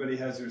 hope everybody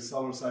has their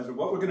Cellerciser.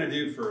 What we're going to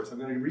do first, I'm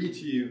going to read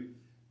to you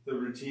the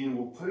routine.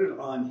 We'll put it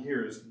on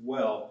here as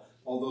well,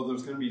 although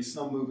there's going to be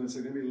some movements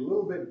that are going to be a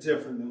little bit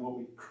different than what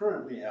we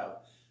currently have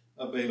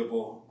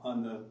available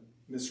on the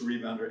Mr.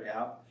 Rebounder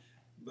app,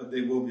 but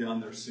they will be on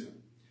there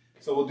soon.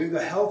 So we'll do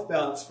the health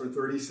balance for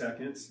 30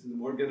 seconds, and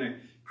we're going to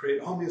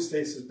create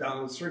homeostasis,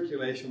 balance,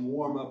 circulation,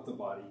 warm up the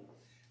body.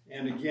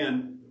 And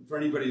again, for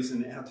anybody who's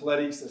in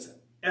athletics, that's an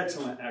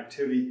excellent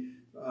activity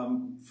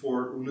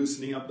for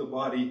loosening up the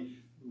body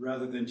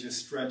rather than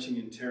just stretching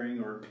and tearing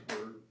or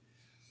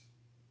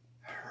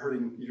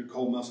hurting your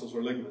cold muscles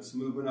or ligaments.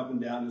 Movement up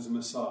and down is a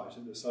massage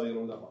at the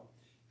cellular level.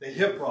 The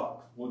hip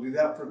rock, we'll do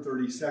that for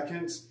 30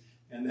 seconds,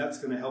 and that's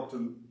going to help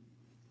to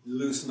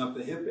loosen up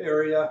the hip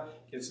area,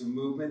 get some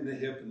movement in the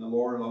hip and the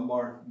lower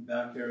lumbar and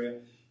back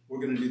area.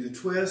 We're going to do the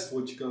twist,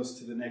 which goes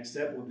to the next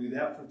step. We'll do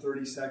that for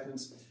 30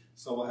 seconds.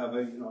 So we'll have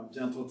a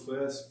gentle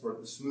twist for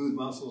the smooth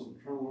muscles,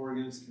 internal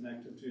organs,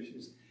 connective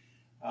tissues.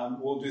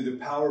 We'll do the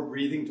power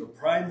breathing to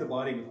prime the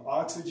body with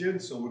oxygen.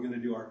 So we're going to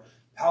do our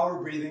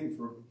power breathing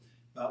for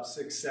about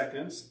 6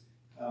 seconds.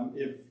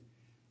 If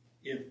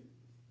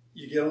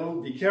you get a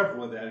little, be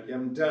careful with that if you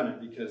haven't done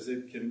it, because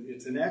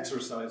it's an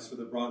exercise for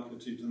the bronchial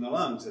tubes in the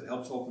lungs. It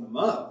helps open them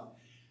up,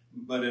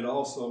 but it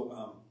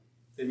also,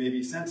 they may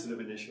be sensitive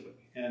initially.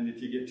 And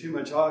if you get too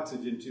much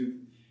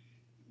oxygen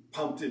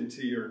pumped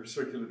into your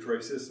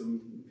circulatory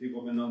system,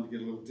 people have been known to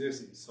get a little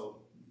dizzy, so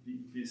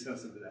be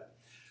sensitive to that.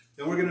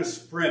 Then we're going to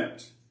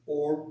sprint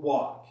or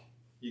walk.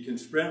 You can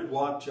sprint,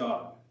 walk,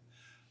 jog.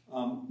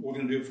 We're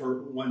going to do it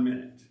for 1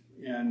 minute,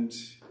 and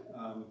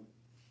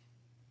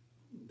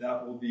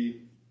that will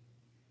be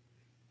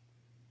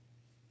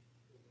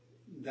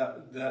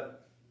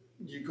that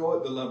you go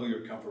at the level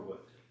you're comfortable with.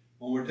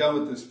 When we're done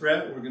with the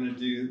sprint, we're going to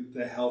do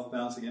the health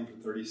bounce again for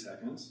 30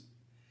 seconds.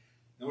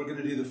 Then we're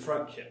going to do the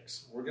front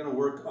kicks. We're going to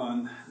work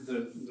on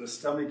the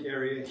stomach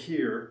area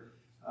here.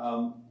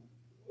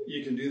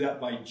 You can do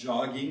that by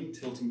jogging,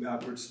 tilting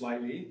backwards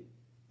slightly.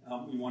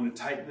 You want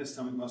to tighten the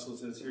stomach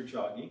muscles as you're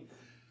jogging.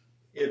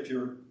 If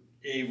you're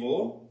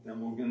able,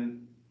 then we're going to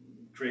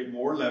create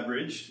more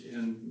leverage,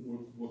 and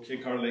we'll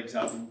kick our legs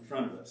out in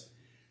front of us.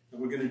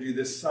 And we're going to do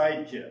this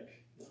side kick.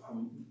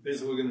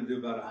 Basically, we're going to do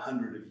about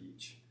 100 of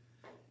each.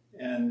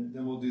 And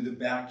then we'll do the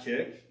back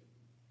kick.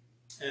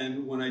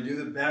 And when I do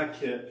the back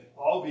kick,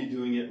 I'll be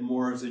doing it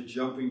more as a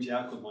jumping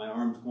jack with my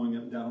arms going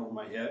up and down over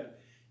my head.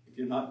 If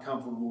you're not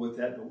comfortable with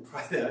that, don't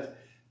try that.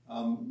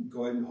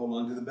 Go ahead and hold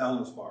on to the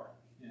balance bar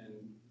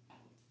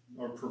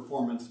or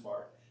performance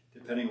bar,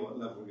 depending on what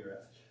level you're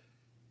at.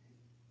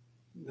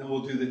 Then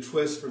we'll do the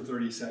twist for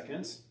 30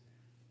 seconds.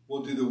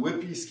 We'll do the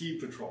whippy ski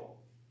patrol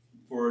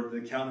for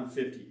the count of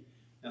 50.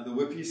 Now the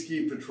whippy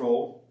ski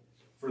patrol,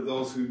 for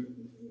those who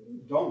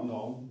don't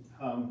know,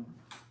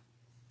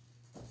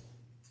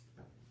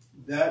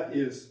 that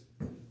is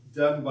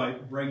done by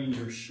bringing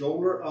your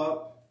shoulder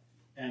up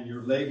and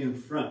your leg in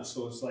front.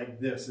 So it's like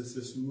this. It's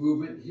this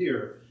movement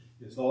here.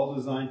 It's all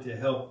designed to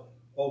help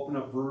open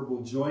up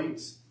vertebral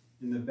joints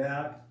in the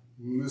back,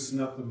 loosen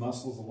up the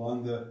muscles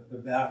along the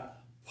back,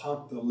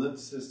 pump the lymph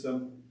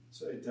system.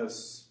 So it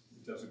does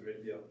a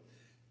great deal.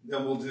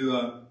 Then we'll do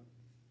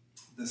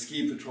the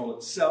ski patrol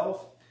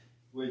itself,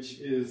 which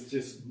is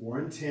just more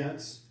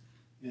intense.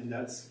 And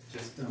that's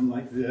just done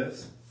like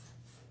this.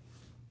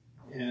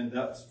 And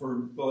that's for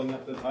building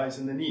up the thighs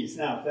and the knees.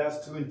 Now, if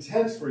that's too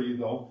intense for you,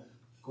 though,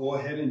 go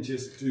ahead and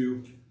just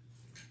do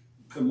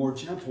the more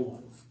gentle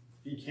one.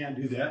 If you can't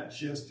do that,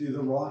 just do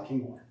the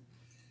rocking one.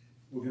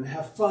 We're going to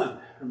have fun.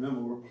 Remember,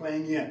 we're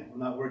playing in.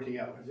 We're not working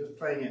out. We're just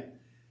playing in.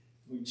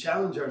 We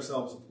challenge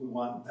ourselves if we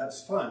want.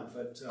 That's fun,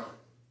 but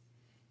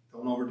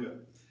don't overdo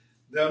it.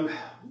 Then,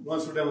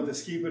 once we're done with the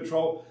ski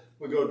patrol,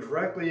 we go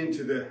directly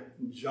into the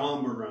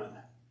Jamba run.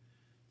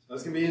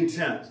 That's going to be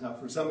intense. Now,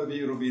 for some of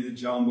you, it'll be the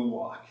Jamba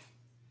walk.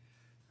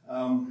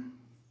 I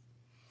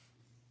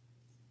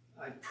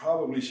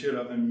probably should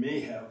have and may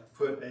have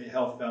put a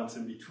health bounce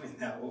in between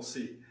that. We'll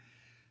see.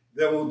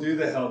 Then we'll do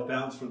the health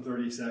bounce for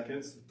 30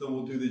 seconds. Then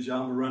we'll do the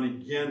Jamba run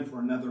again for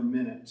another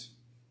minute.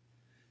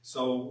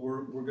 So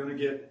we're going to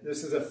get,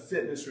 this is a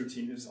fitness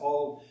routine. It's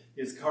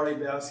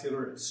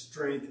cardiovascular, it's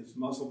strength, it's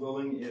muscle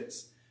building,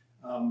 it's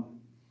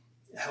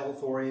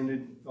health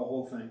oriented, the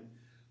whole thing.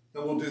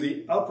 Then we'll do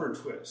the upper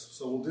twist.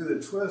 So we'll do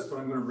the twist, but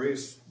I'm going to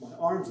raise my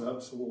arms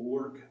up. So we'll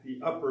work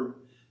the upper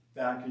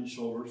back and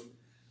shoulders.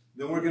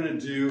 Then we're going to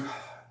do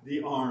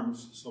the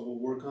arms. So we'll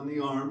work on the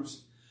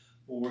arms.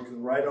 We'll work the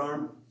right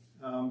arm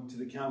to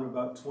the count of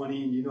about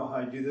 20. And you know how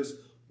I do this.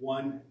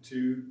 1,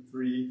 2,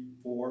 3,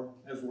 4,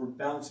 as we're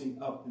bouncing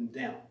up and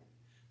down.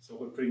 So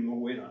we're putting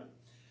more weight on it.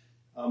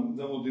 Then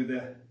we'll do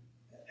the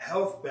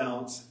health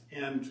bounce,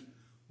 and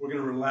we're going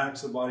to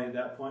relax the body at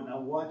that point. And I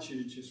want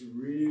you to just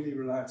really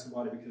relax the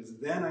body, because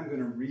then I'm going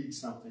to read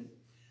something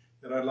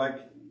that I'd like,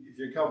 if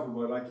you're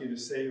comfortable, I'd like you to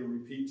say or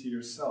repeat to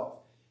yourself.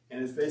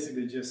 And it's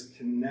basically just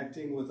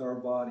connecting with our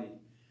body,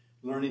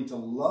 learning to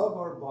love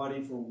our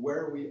body for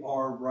where we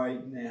are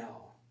right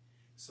now,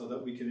 so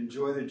that we can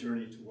enjoy the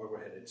journey to where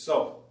we're headed.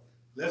 So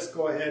let's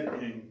go ahead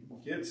and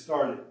get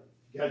started.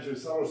 You got your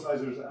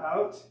Cellercisers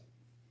out,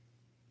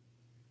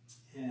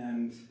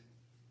 and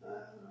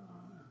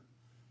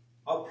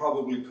I'll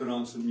probably put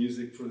on some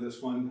music for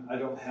this one. I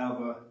don't have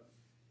a,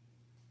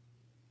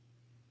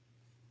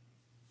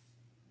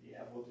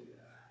 yeah, we'll do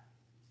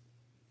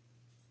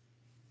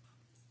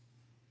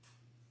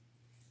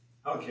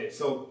that. Okay,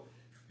 so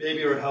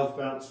baby or health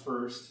bounce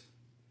first,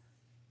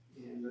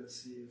 and let's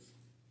see if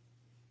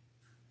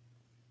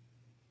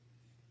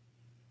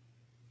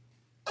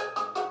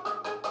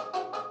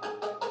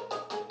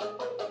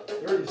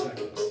 30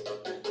 seconds.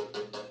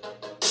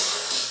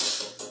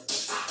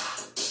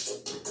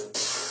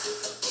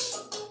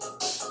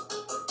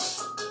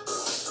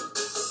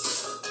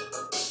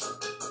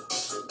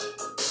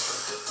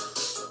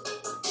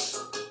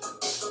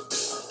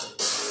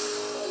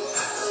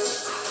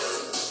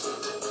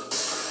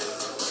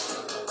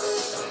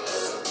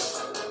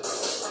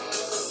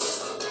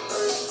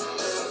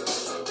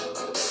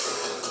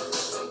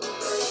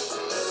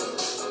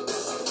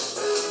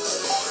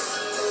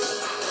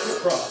 Good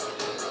prop.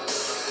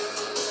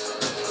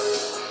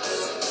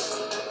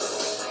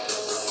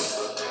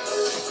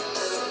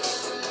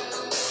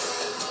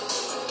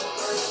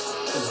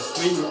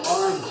 Between your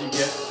arms, you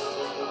get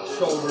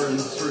shoulder and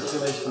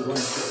circulation going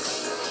through.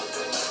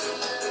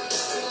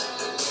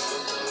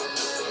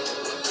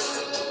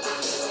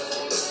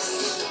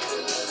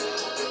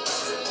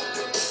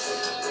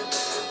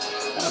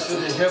 After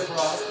the hip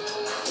rock,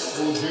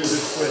 we'll do the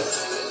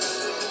twist.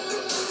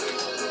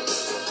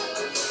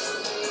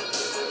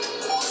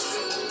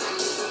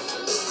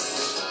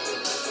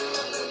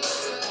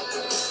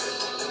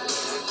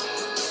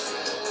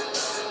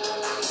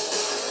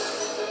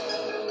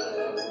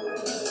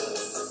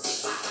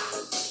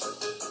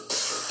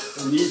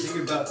 The neat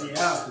thing about the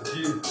app is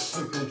you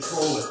can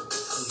control it.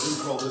 You can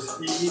control the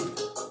speed, you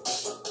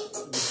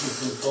can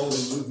control the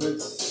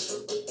movements,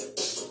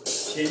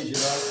 change it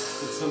up,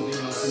 put something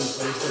else in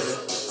place of it.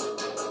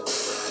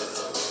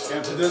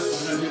 After this,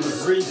 we're going to do the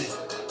breathing.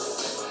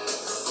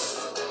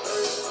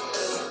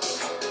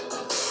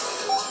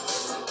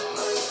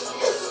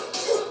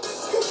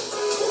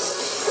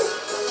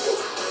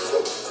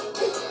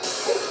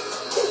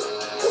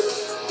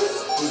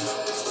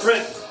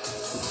 Sprint.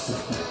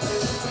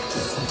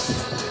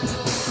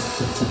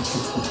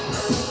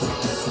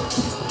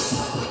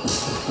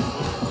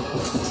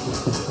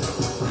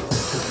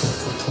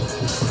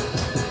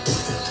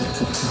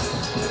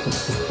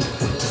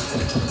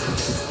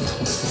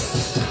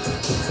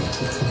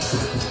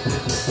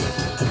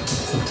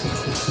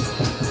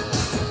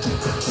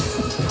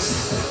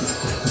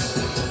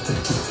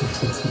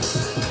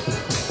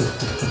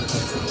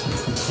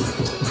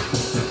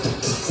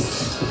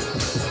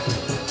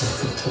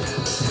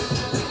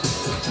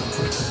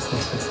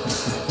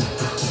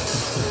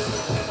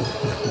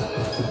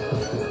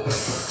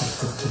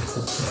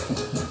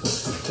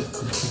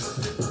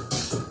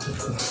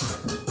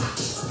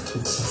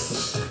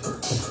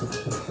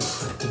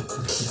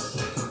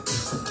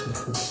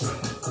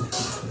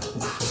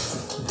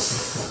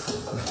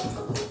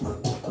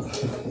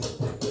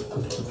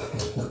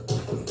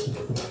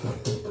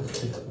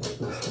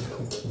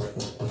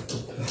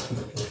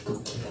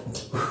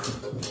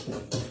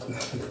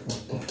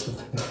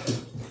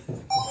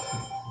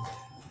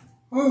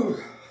 Ooh,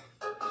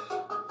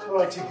 I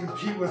like to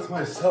compete with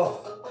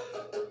myself.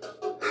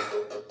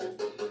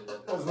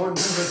 That was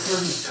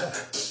 137.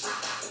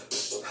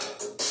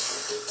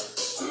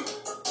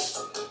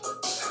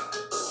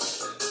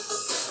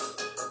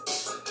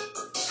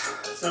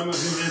 Some of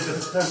you made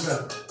this 10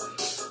 better.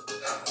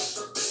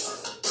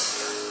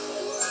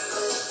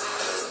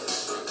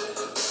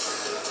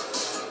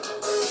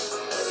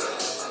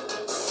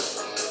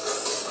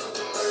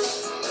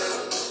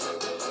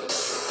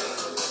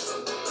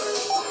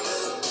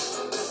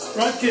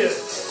 Front kick.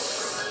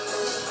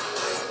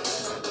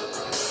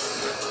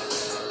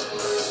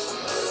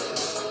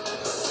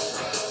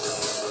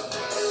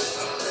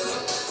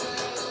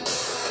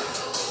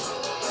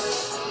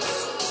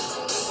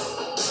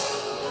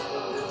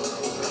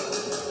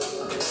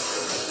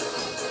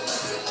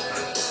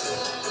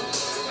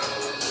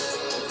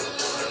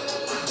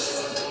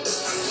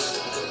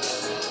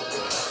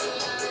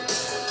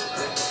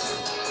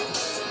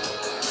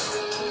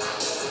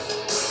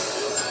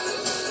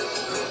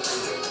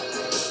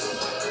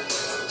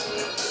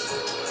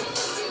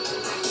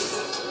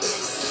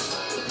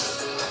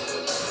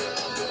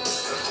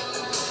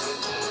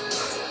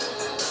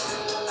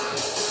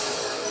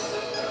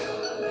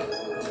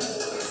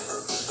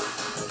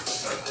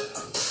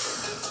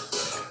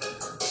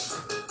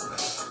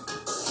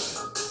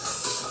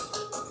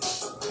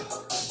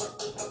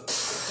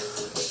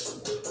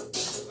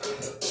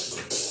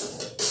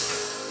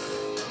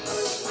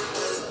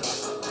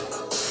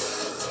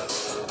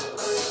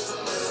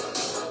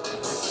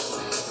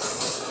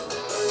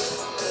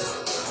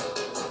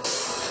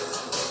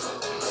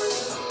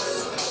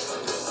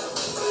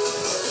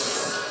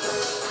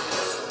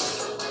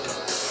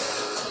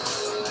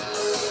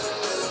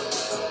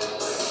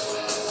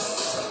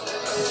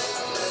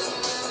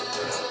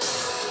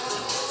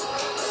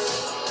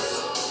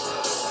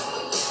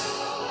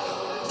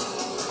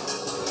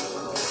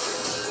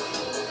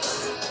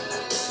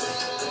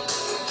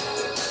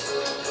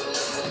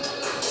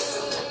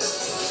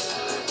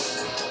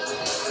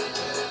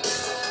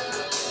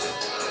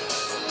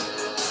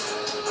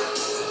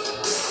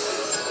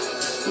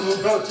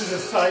 we'll go to the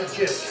side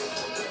kick.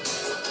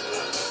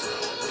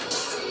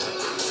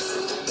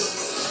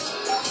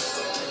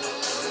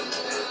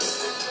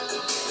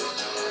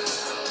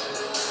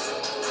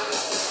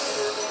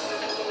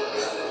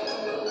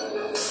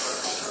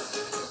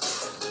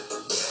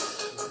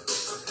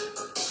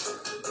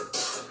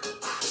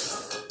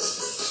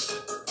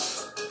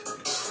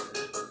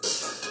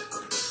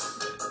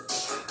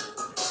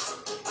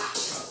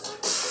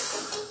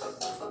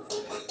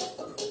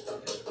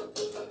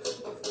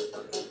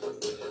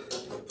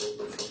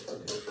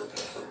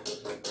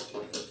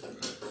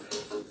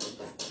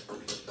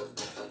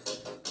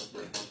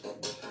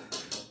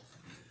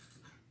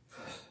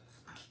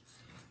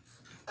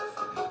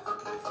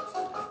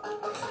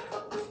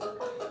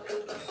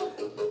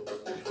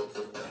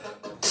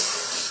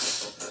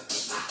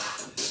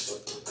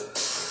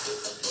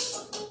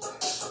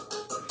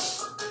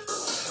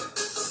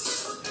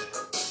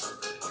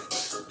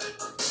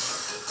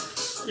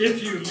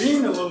 If you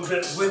lean a little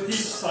bit with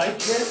each side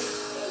kick,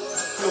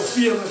 you'll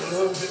feel it a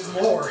little bit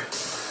more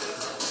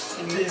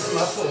in these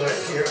muscles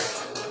right here.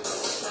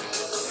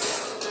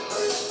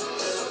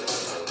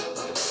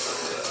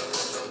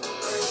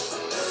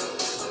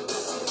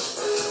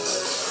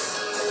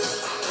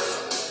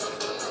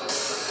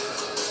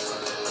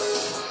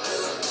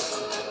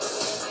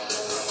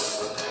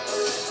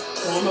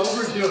 Don't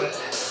overdo it.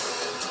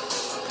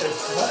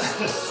 It's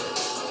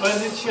fun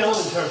to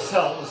challenge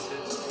ourselves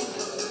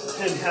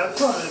and have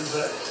fun,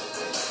 but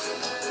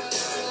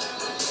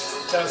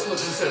that's what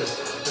this is.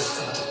 It's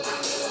fun.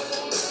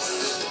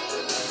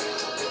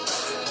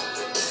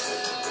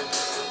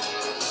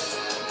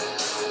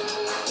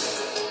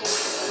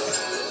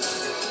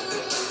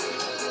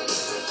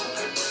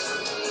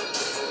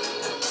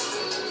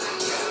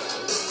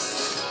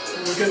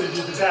 And we're going to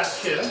do the back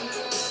kick.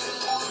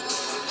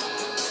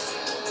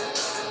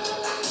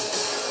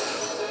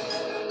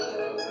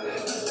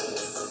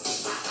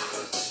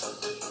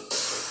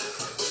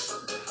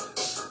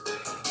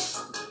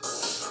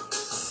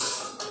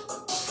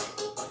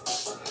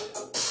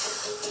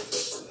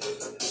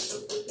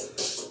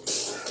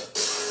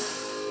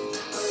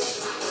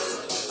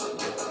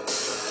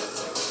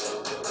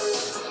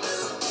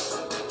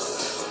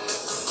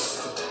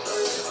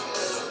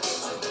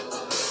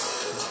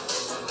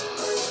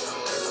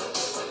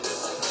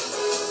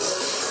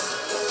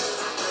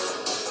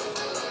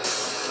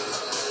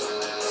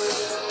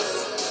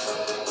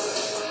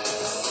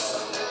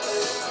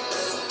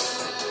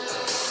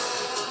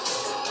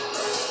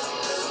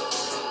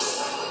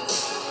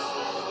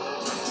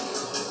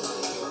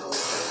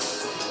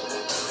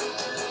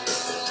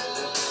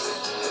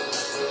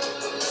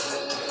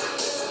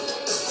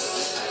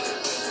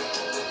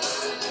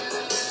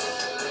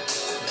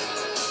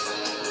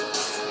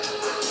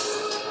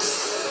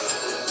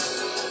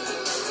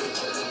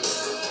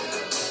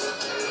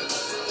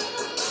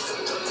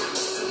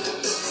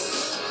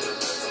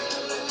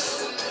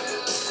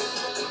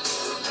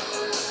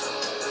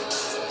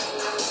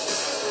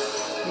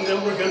 And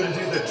then we're going to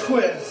do the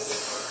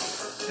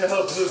twist to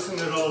help loosen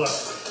it all up.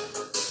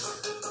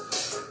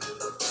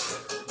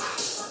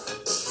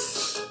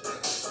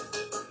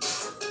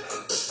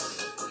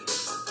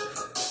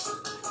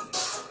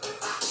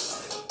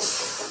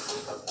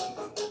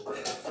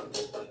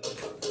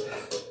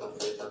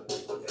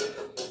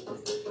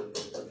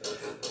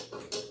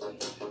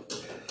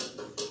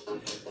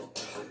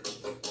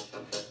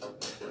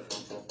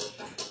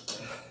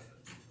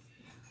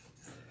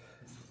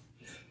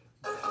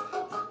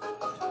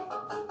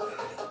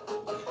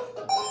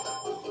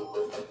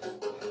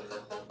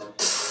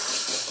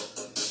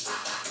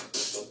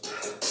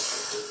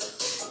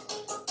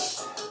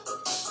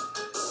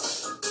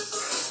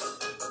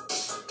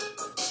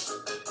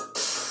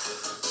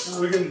 And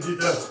we're going to do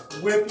the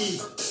whippy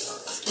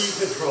ski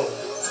control.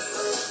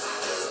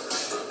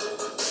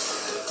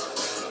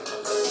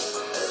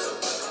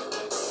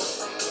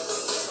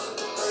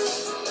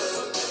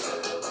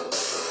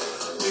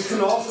 You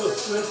can also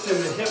twist in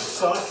the hip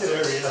socket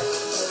area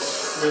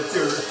with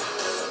your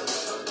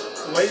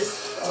waist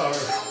or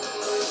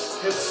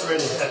hips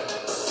straight ahead.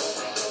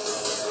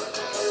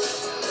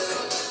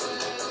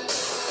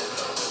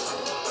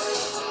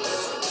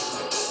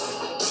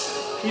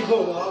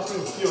 People will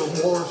often feel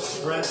more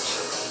stretch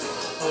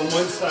on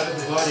one side of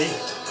the body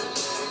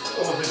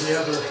over the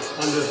other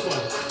on this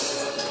one.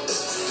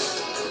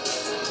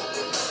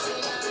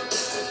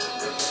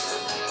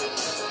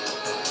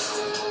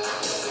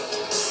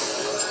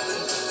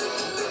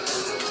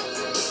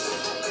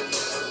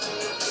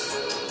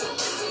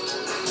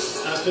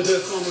 After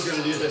this one, we're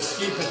going to do the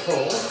ski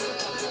patrol.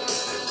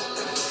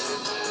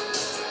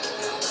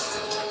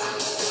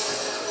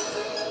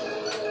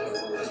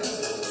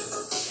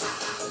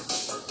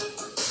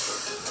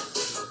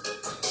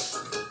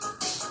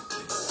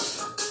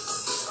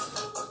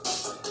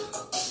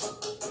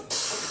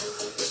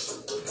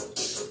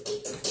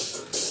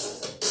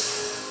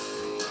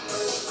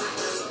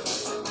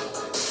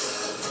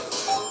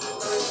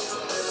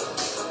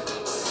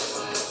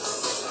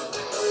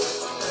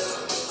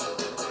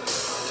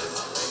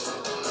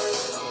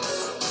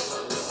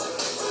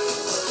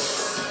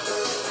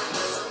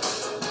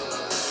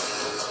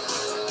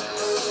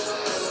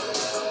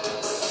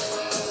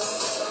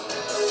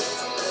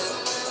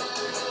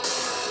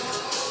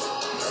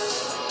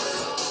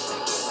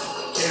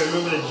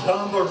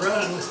 Jumbo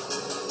run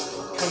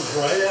comes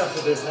right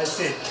after this, I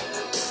think.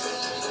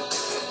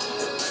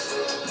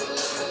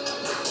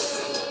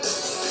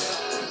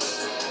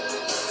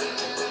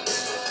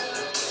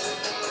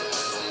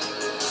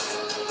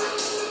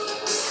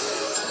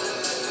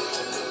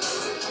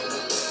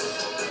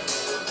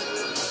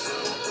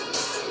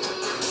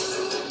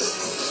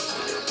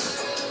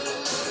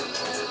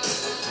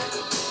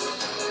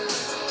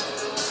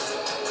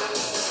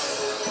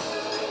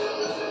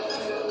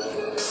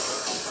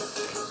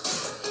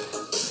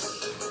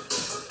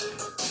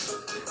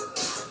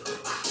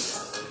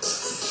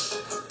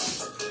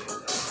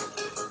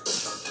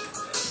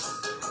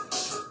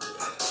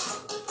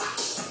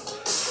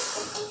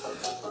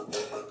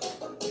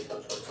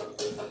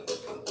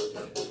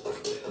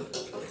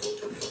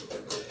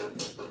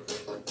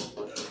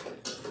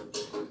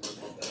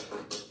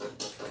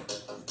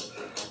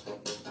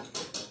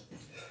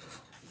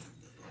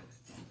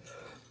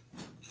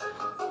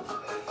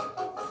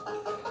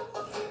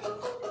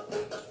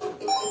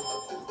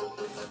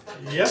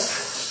 Yep.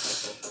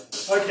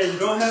 Okay, you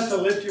don't have to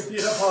lift your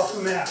feet up off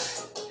the mat.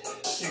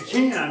 You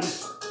can,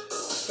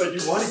 but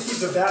you want to keep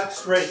the back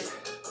straight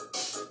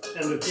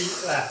and the feet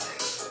flat.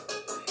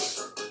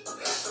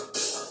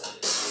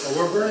 So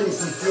we're burning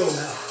some fuel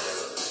now.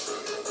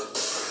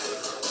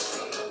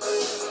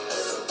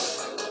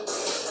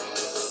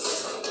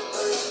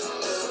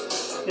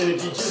 And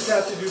if you just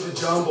have to do the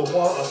jumbo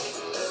walk,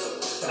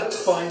 that's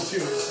fine too.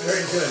 It's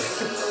very good.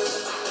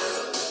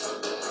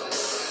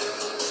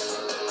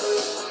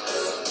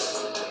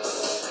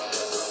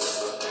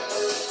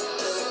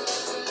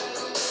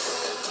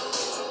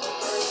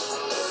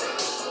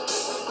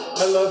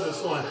 I love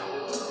this one.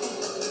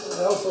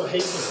 I also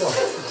hate this one.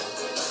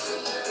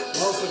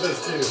 Most of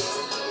us do.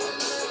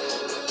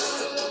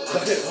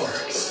 But it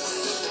works.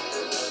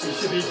 You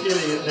should be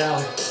feeling it now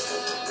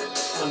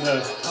on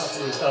the top of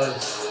your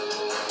thighs.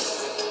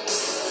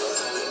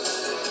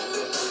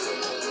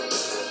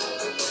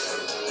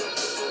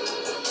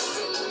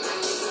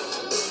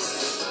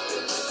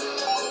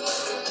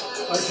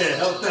 Okay,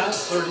 held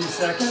fast, 30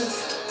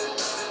 seconds.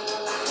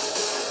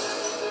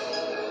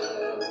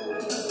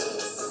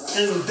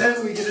 And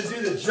then we get to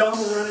do the jump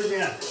and run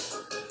again.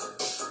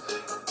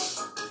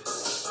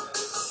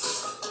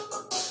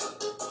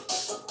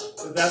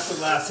 So that's the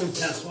last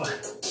intense one.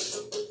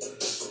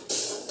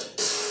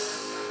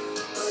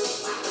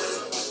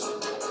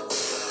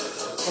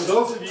 For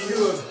those of you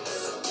who have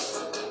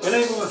been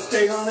able to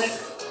stay on it,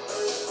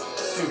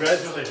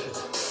 congratulations.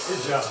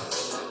 Good job.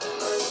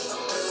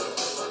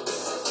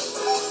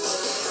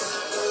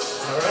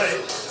 All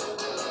right.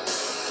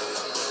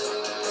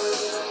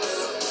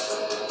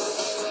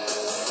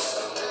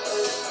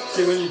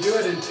 See, when you do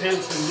it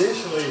intense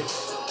initially,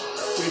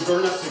 we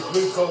burn up the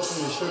glucose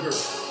and the sugar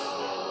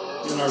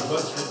in our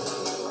bloodstream,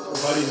 our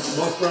body's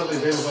most readily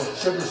available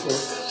sugar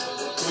source.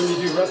 When you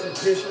do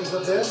repetitions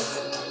of this,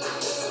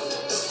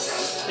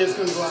 it's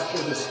going to go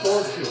after the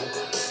stored fuel,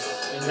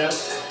 and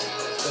that's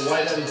the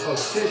white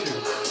adipose tissue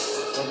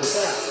of the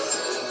fat.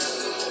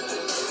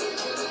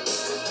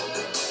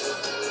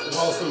 It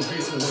also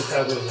increases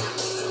metabolism.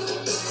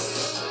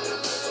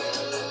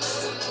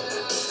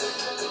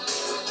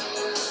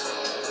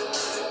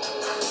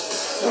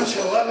 Don't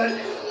you love it?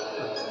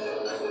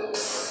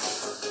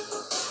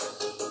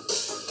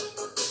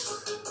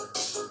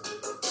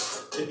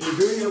 If you're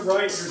doing it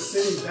right, you're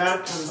sitting back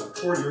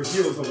toward your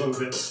heels a little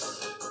bit.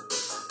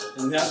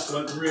 And that's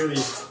what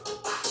really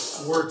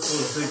works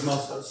those big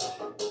muscles.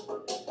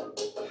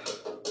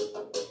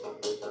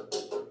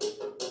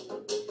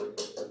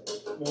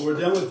 When we're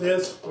done with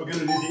this, we're going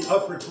to do the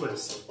upper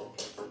twist.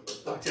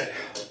 Okay.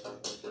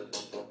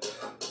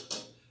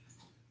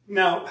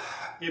 Now,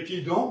 if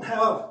you don't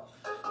have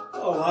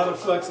a lot of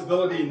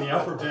flexibility in the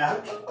upper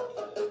back,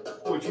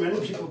 which many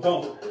people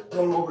don't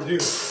overdo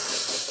it,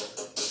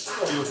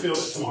 or you'll feel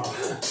it tomorrow.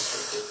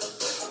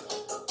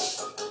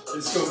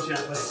 Just go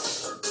gently.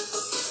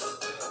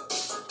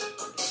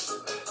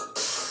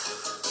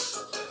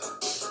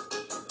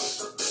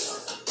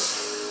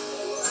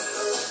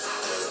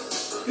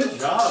 Good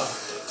job.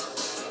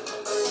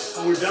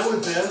 When we're done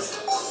with this,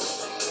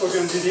 we're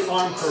going to do the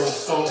arm curls.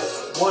 So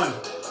 1, 2,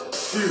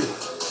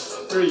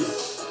 3,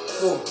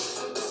 4.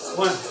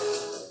 1,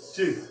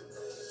 2,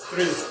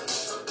 3,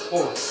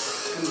 4. I'm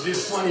going to do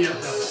 20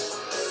 of them.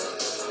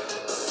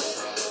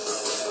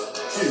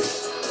 2,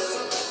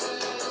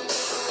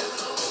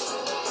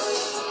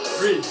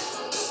 3,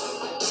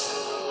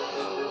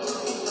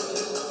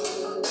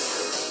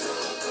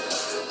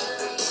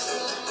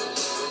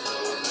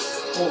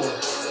 4.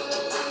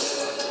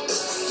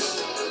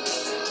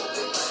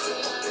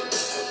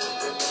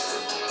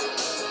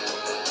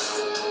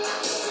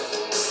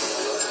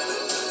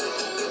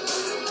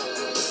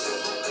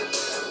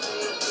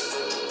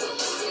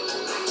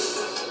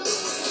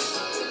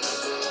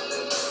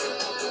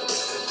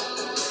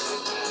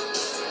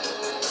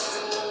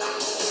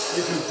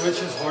 You can push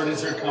as hard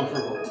as you're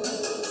comfortable. I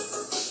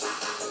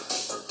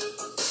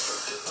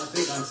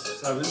think I'm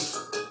 7.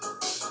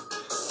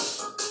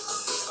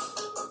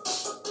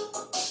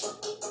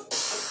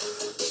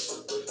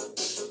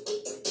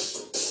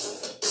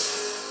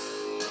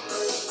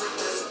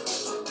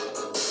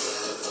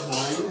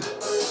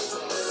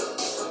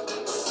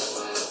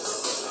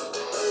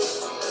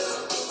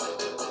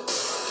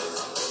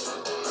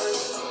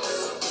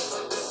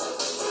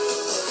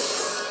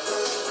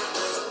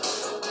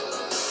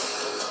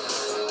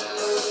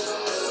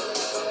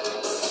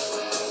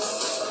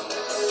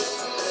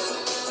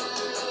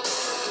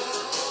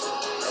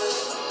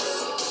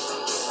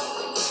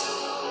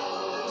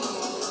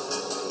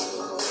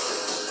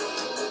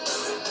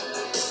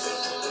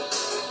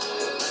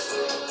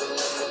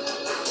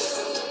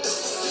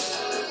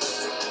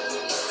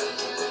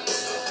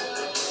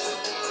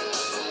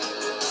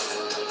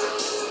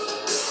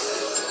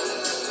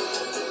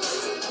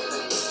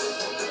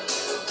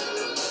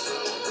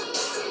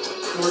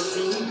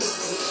 14.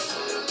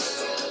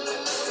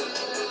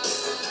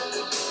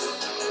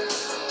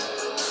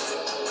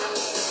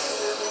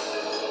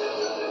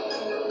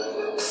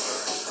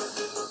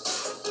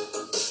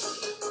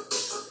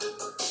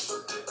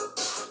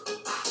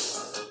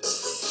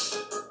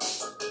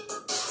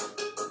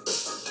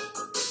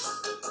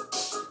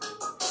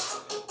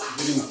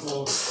 Getting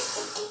close.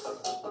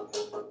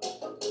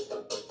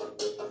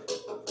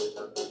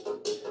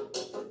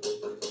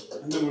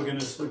 And then we're going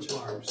to switch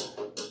arms.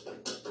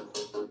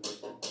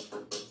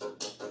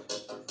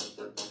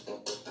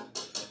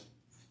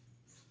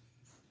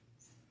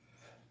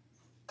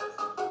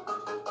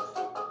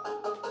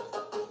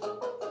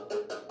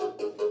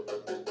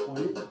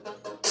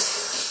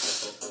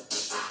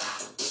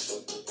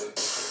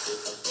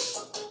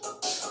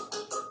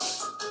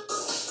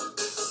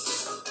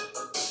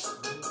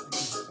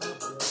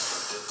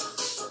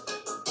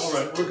 All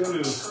right, we're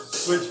going to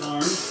switch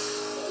arms.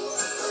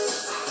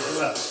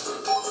 Left.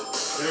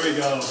 There we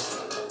go.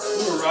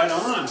 We're right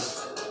on.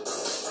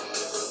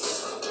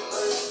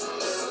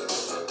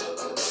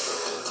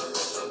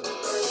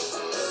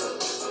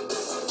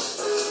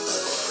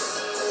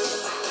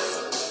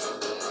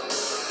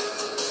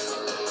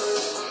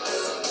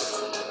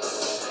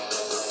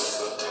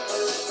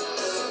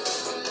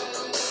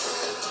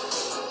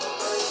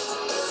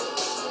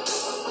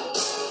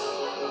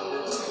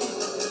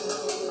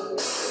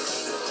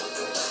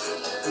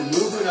 And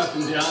moving up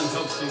and down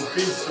helps to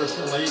increase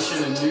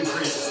circulation and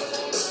nutrients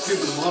to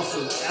the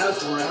muscles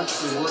as we're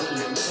actually working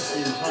at the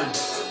same time.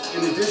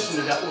 In addition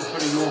to that, we're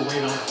putting more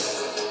weight on.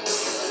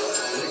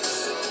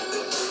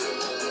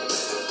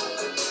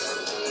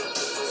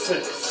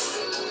 6,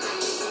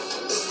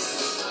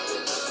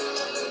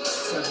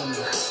 7,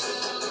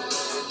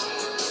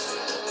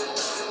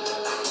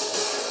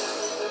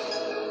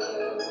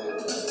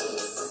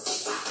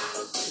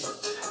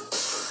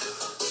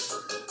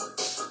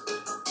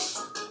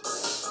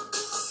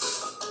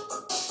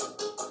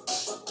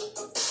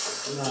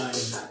 9,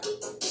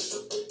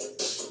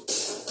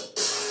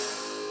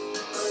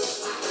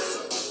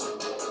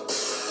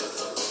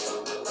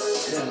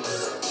 10,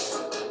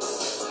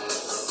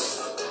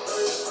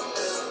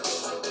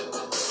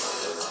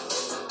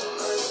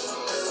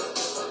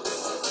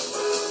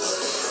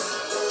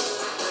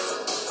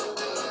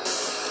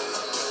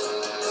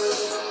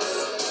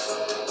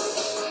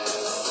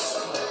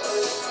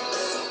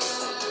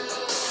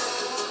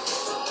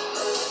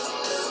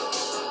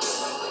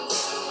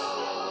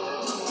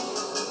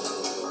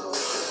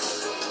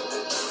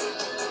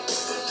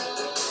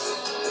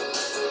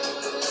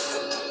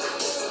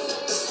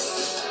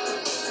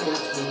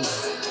 14.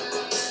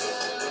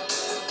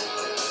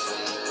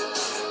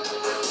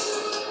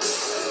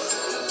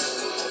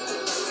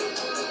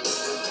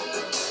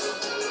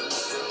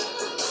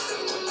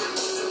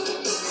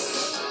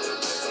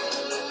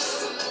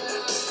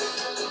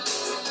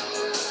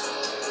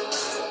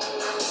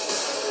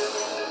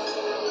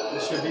 You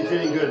should be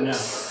feeling good now.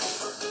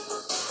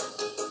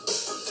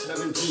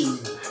 17.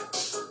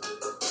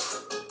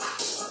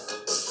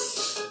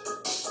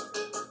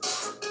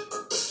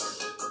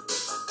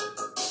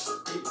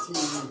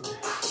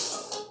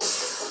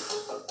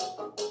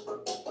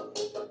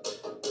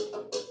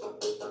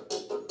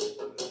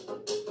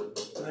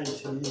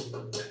 19,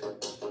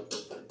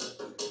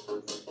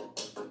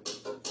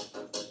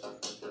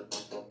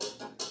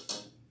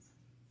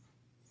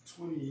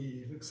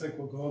 20, looks like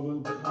we'll go a little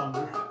bit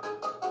longer.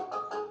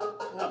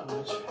 Not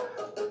much.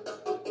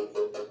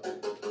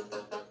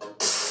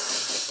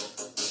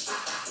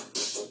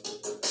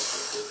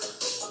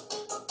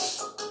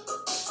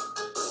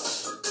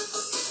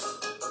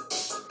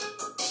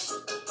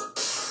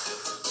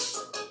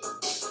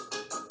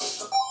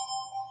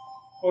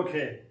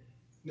 Okay,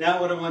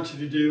 now what I want you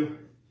to do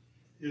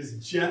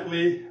is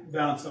gently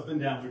bounce up and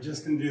down. We're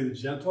just going to do the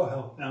gentle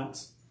health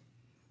bounce.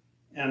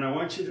 And I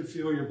want you to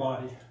feel your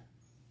body.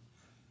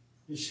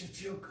 You should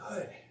feel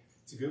good.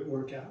 It's a good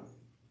workout,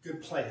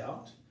 good play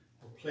out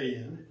or play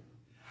in.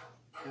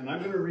 And I'm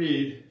going to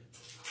read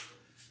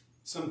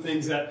some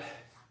things that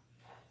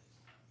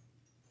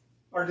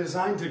are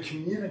designed to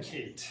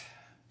communicate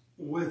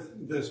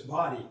with this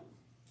body.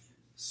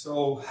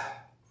 So if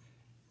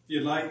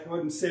you'd like, go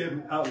ahead and say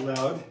them out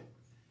loud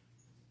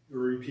or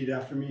repeat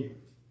after me.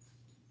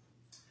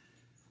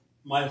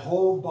 My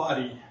whole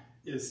body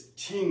is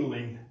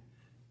tingling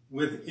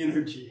with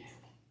energy,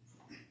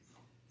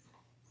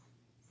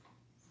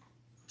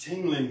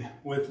 tingling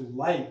with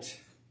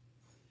light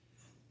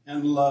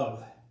and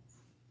love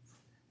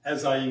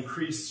as I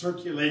increase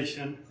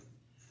circulation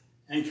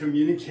and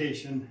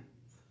communication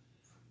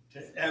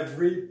to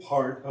every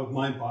part of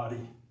my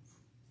body.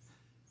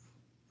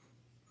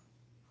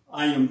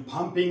 I am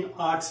pumping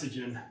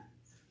oxygen,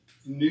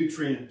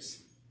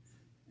 nutrients,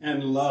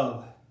 and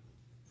love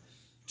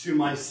to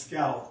my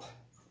scalp.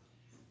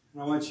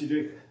 And I want you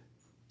to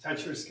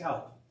touch your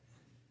scalp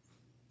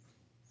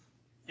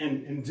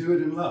and do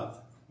it in love,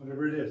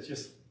 whatever it is.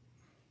 Just,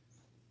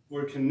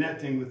 we're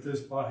connecting with this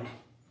body,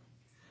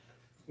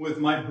 with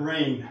my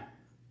brain,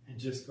 and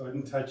just go ahead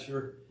and touch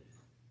your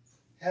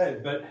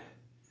head. But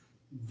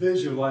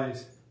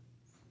visualize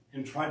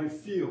and try to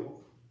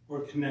feel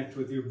or connect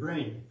with your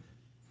brain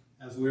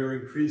as we are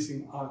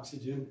increasing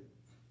oxygen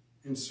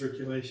and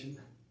circulation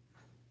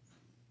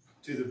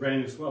to the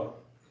brain as well.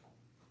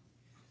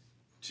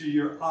 To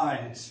your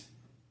eyes,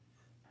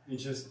 and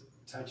just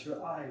touch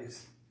your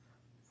eyes.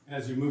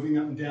 As you're moving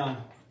up and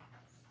down,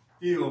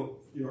 feel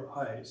your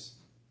eyes.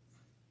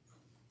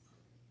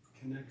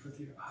 Connect with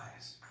your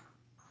eyes.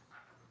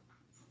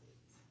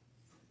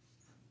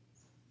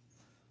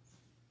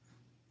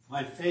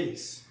 My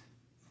face.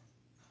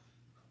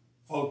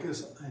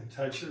 Focus and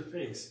touch your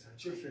face.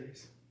 Touch your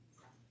face.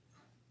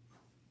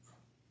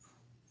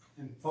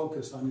 And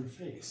focus on your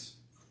face.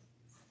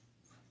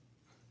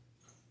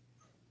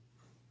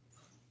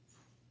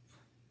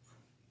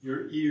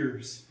 Your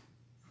ears.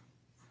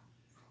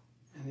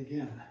 And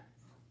again,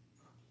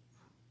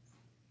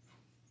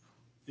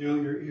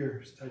 feel your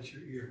ears, touch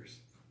your ears.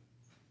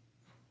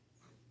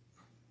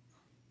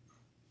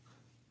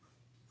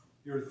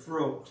 Your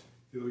throat,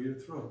 feel your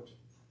throat.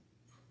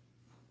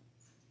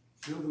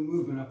 Feel the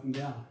movement up and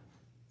down.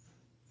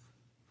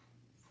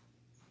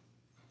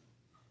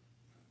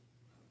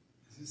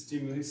 This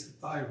stimulates the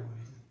thyroid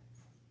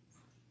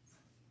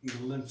and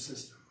the lymph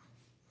system,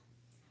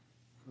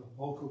 the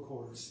vocal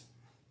cords.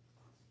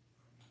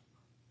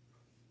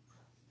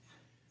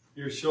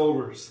 Your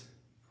shoulders,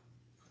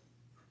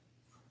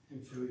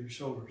 and feel your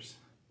shoulders.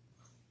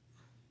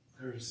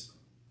 There's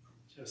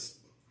just,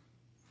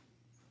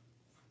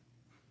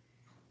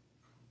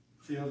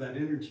 feel that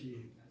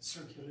energy, that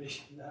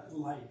circulation, that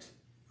light.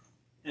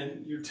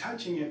 And you're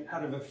touching it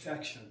out of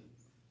affection.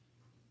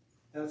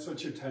 That's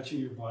what you're touching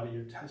your body.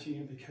 You're touching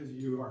it because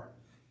you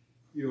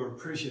are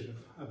appreciative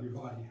of your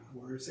body,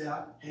 where it's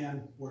at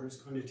and where it's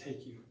going to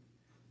take you.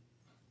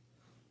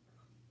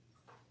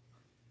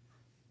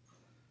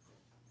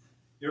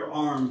 Your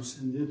arms,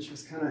 and then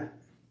just kind of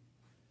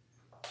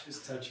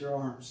just touch your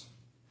arms.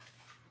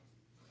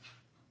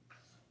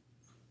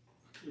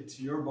 It's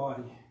your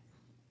body.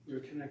 You're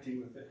connecting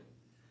with it.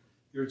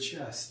 Your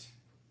chest.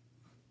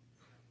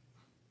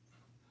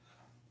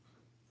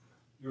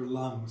 Your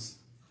lungs.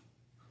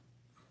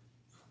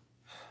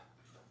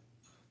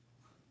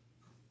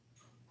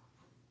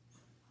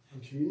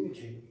 And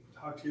communicate.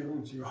 Talk to your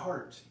lungs. Your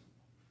heart.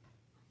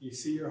 You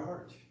see your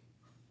heart.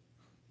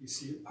 You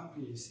see it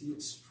pumping. You see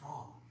it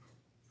strong.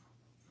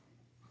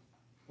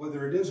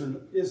 Whether it is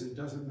or isn't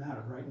doesn't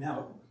matter. Right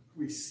now,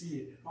 we see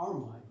it in our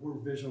mind. We're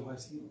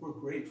visualizing it. We're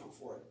grateful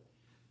for it.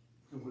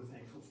 And we're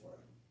thankful for it.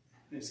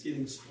 And it's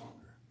getting stronger.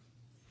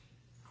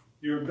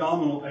 Your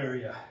abdominal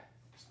area.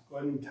 So go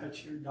ahead and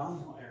touch your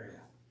abdominal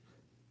area.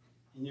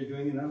 And you're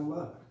doing it out of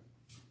love.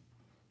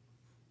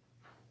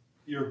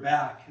 Your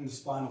back and the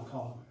spinal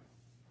column.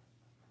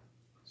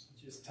 So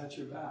just touch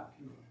your back.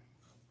 And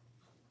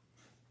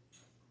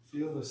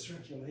feel the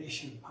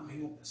circulation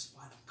pumping up the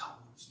spinal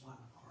column, spinal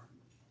cord.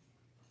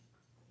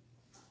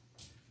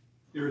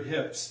 Your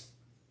hips,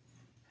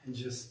 and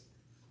just,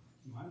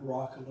 you might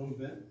rock a little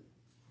bit,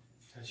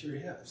 touch your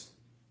hips.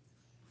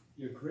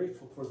 You're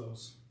grateful for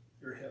those,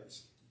 your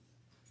hips.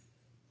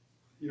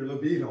 Your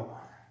libido,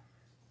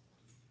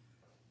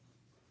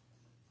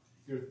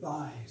 your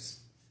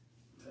thighs,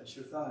 touch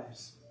your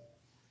thighs.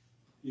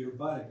 Your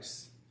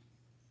buttocks,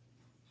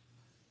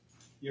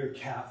 your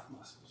calf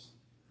muscles,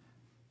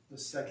 the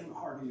second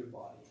heart of your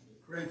body.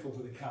 You're grateful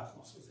for the calf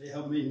muscles. They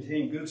help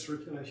maintain good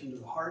circulation to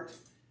the heart.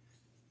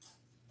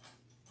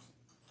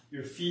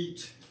 Your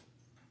feet,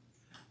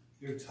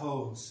 your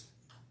toes.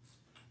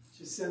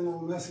 Just send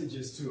little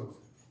messages to them.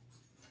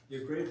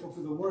 You're grateful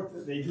for the work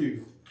that they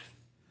do.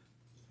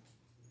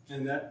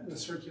 And that the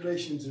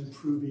circulation's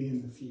improving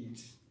in the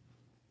feet.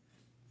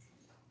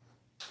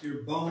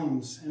 Your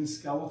bones and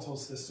skeletal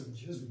system,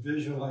 just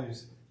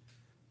visualize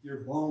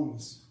your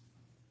bones.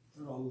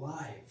 They're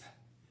alive.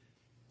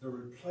 They're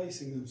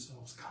replacing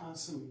themselves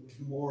constantly with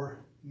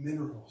more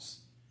minerals.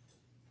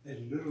 They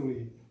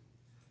literally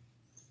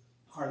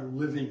are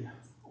living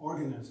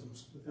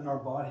organisms within our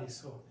body,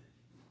 so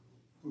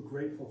we're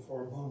grateful for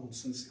our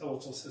bones and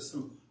skeletal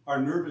system,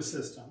 our nervous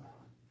system,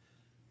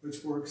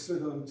 which works through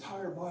the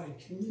entire body,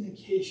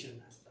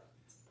 communication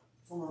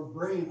from our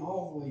brain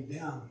all the way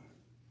down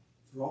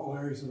through all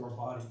areas of our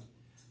body,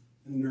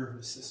 the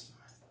nervous system.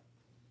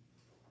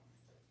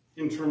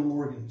 Internal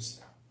organs,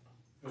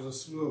 there's a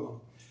slew of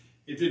them.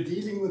 If you're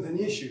dealing with an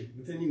issue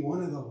with any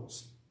one of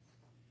those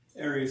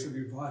areas of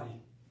your body,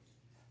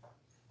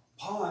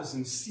 pause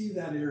and see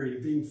that area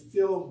being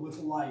filled with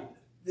light.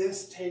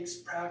 This takes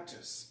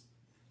practice,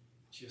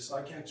 just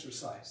like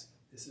exercise.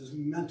 This is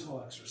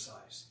mental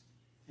exercise,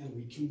 and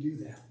we can do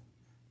that.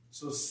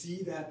 So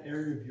see that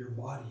area of your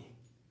body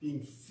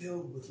being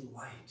filled with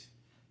light,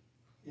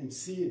 and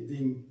see it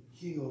being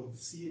healed,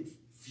 see it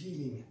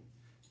feeling,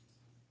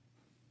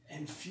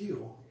 and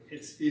feel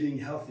it's feeling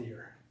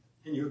healthier.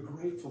 And you're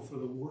grateful for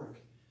the work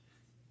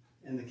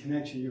and the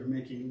connection you're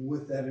making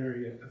with that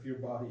area of your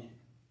body.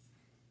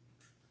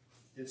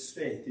 It's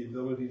faith, the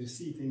ability to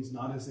see things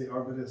not as they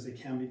are, but as they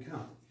can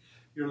become.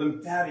 Your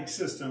lymphatic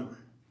system,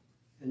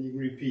 and you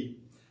repeat,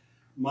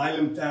 My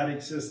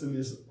lymphatic system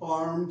is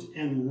armed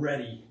and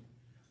ready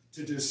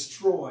to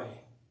destroy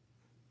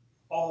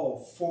all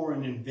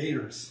foreign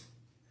invaders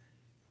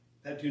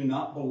that do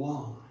not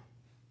belong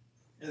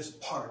as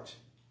part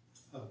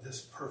of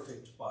this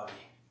perfect body.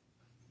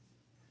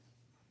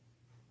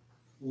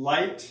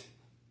 Light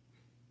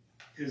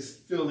is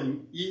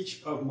filling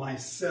each of my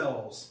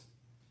cells.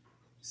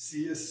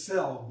 See a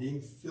cell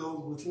being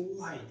filled with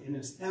light, and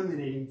it's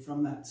emanating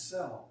from that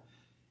cell,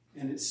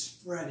 and it's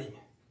spreading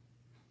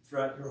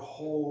throughout your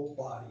whole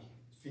body.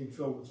 It's being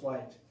filled with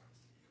light.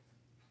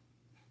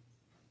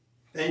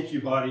 Thank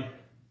you, body,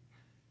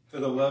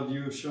 for the love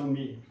you have shown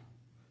me.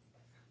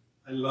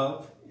 I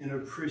love and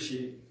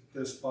appreciate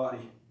this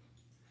body.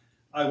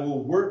 I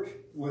will work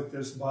with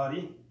this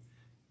body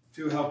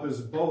to help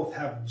us both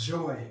have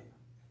joy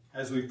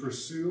as we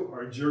pursue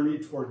our journey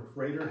toward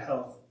greater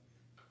health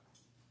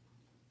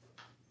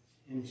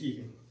and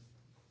healing.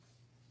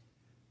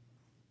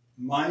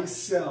 My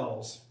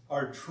cells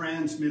are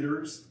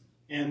transmitters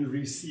and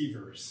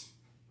receivers.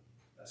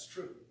 That's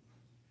true.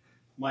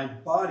 My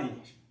body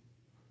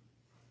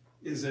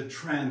is a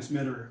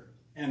transmitter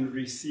and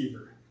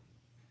receiver.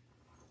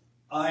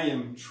 I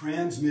am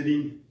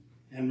transmitting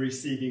and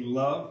receiving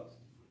love,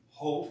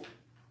 hope,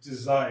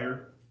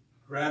 desire,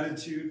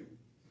 gratitude,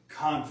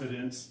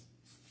 confidence,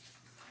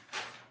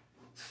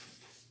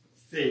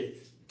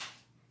 faith.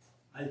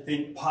 I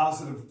think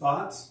positive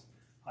thoughts.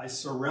 I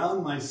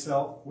surround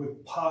myself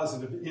with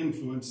positive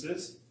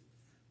influences.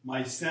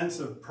 My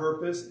sense of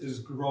purpose is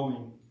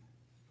growing.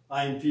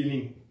 I am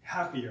feeling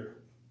happier,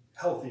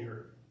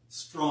 healthier,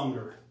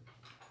 stronger,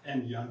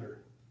 and younger.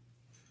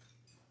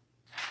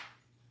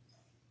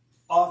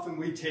 Often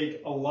we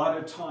take a lot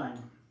of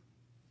time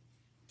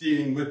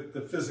dealing with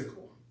the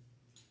physical,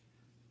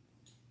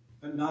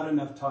 but not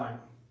enough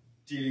time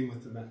dealing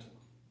with the mental.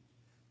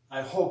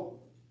 I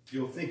hope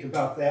you'll think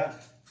about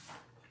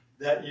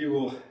that you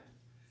will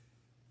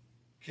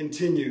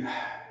continue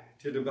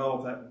to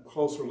develop that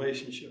close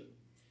relationship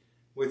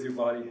with your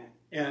body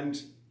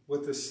and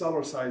with the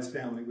Cellercise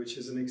family, which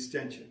is an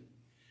extension.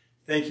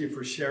 Thank you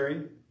for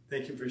sharing.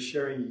 Thank you for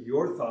sharing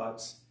your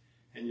thoughts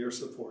and your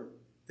support.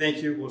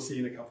 Thank you. We'll see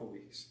you in a couple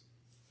weeks.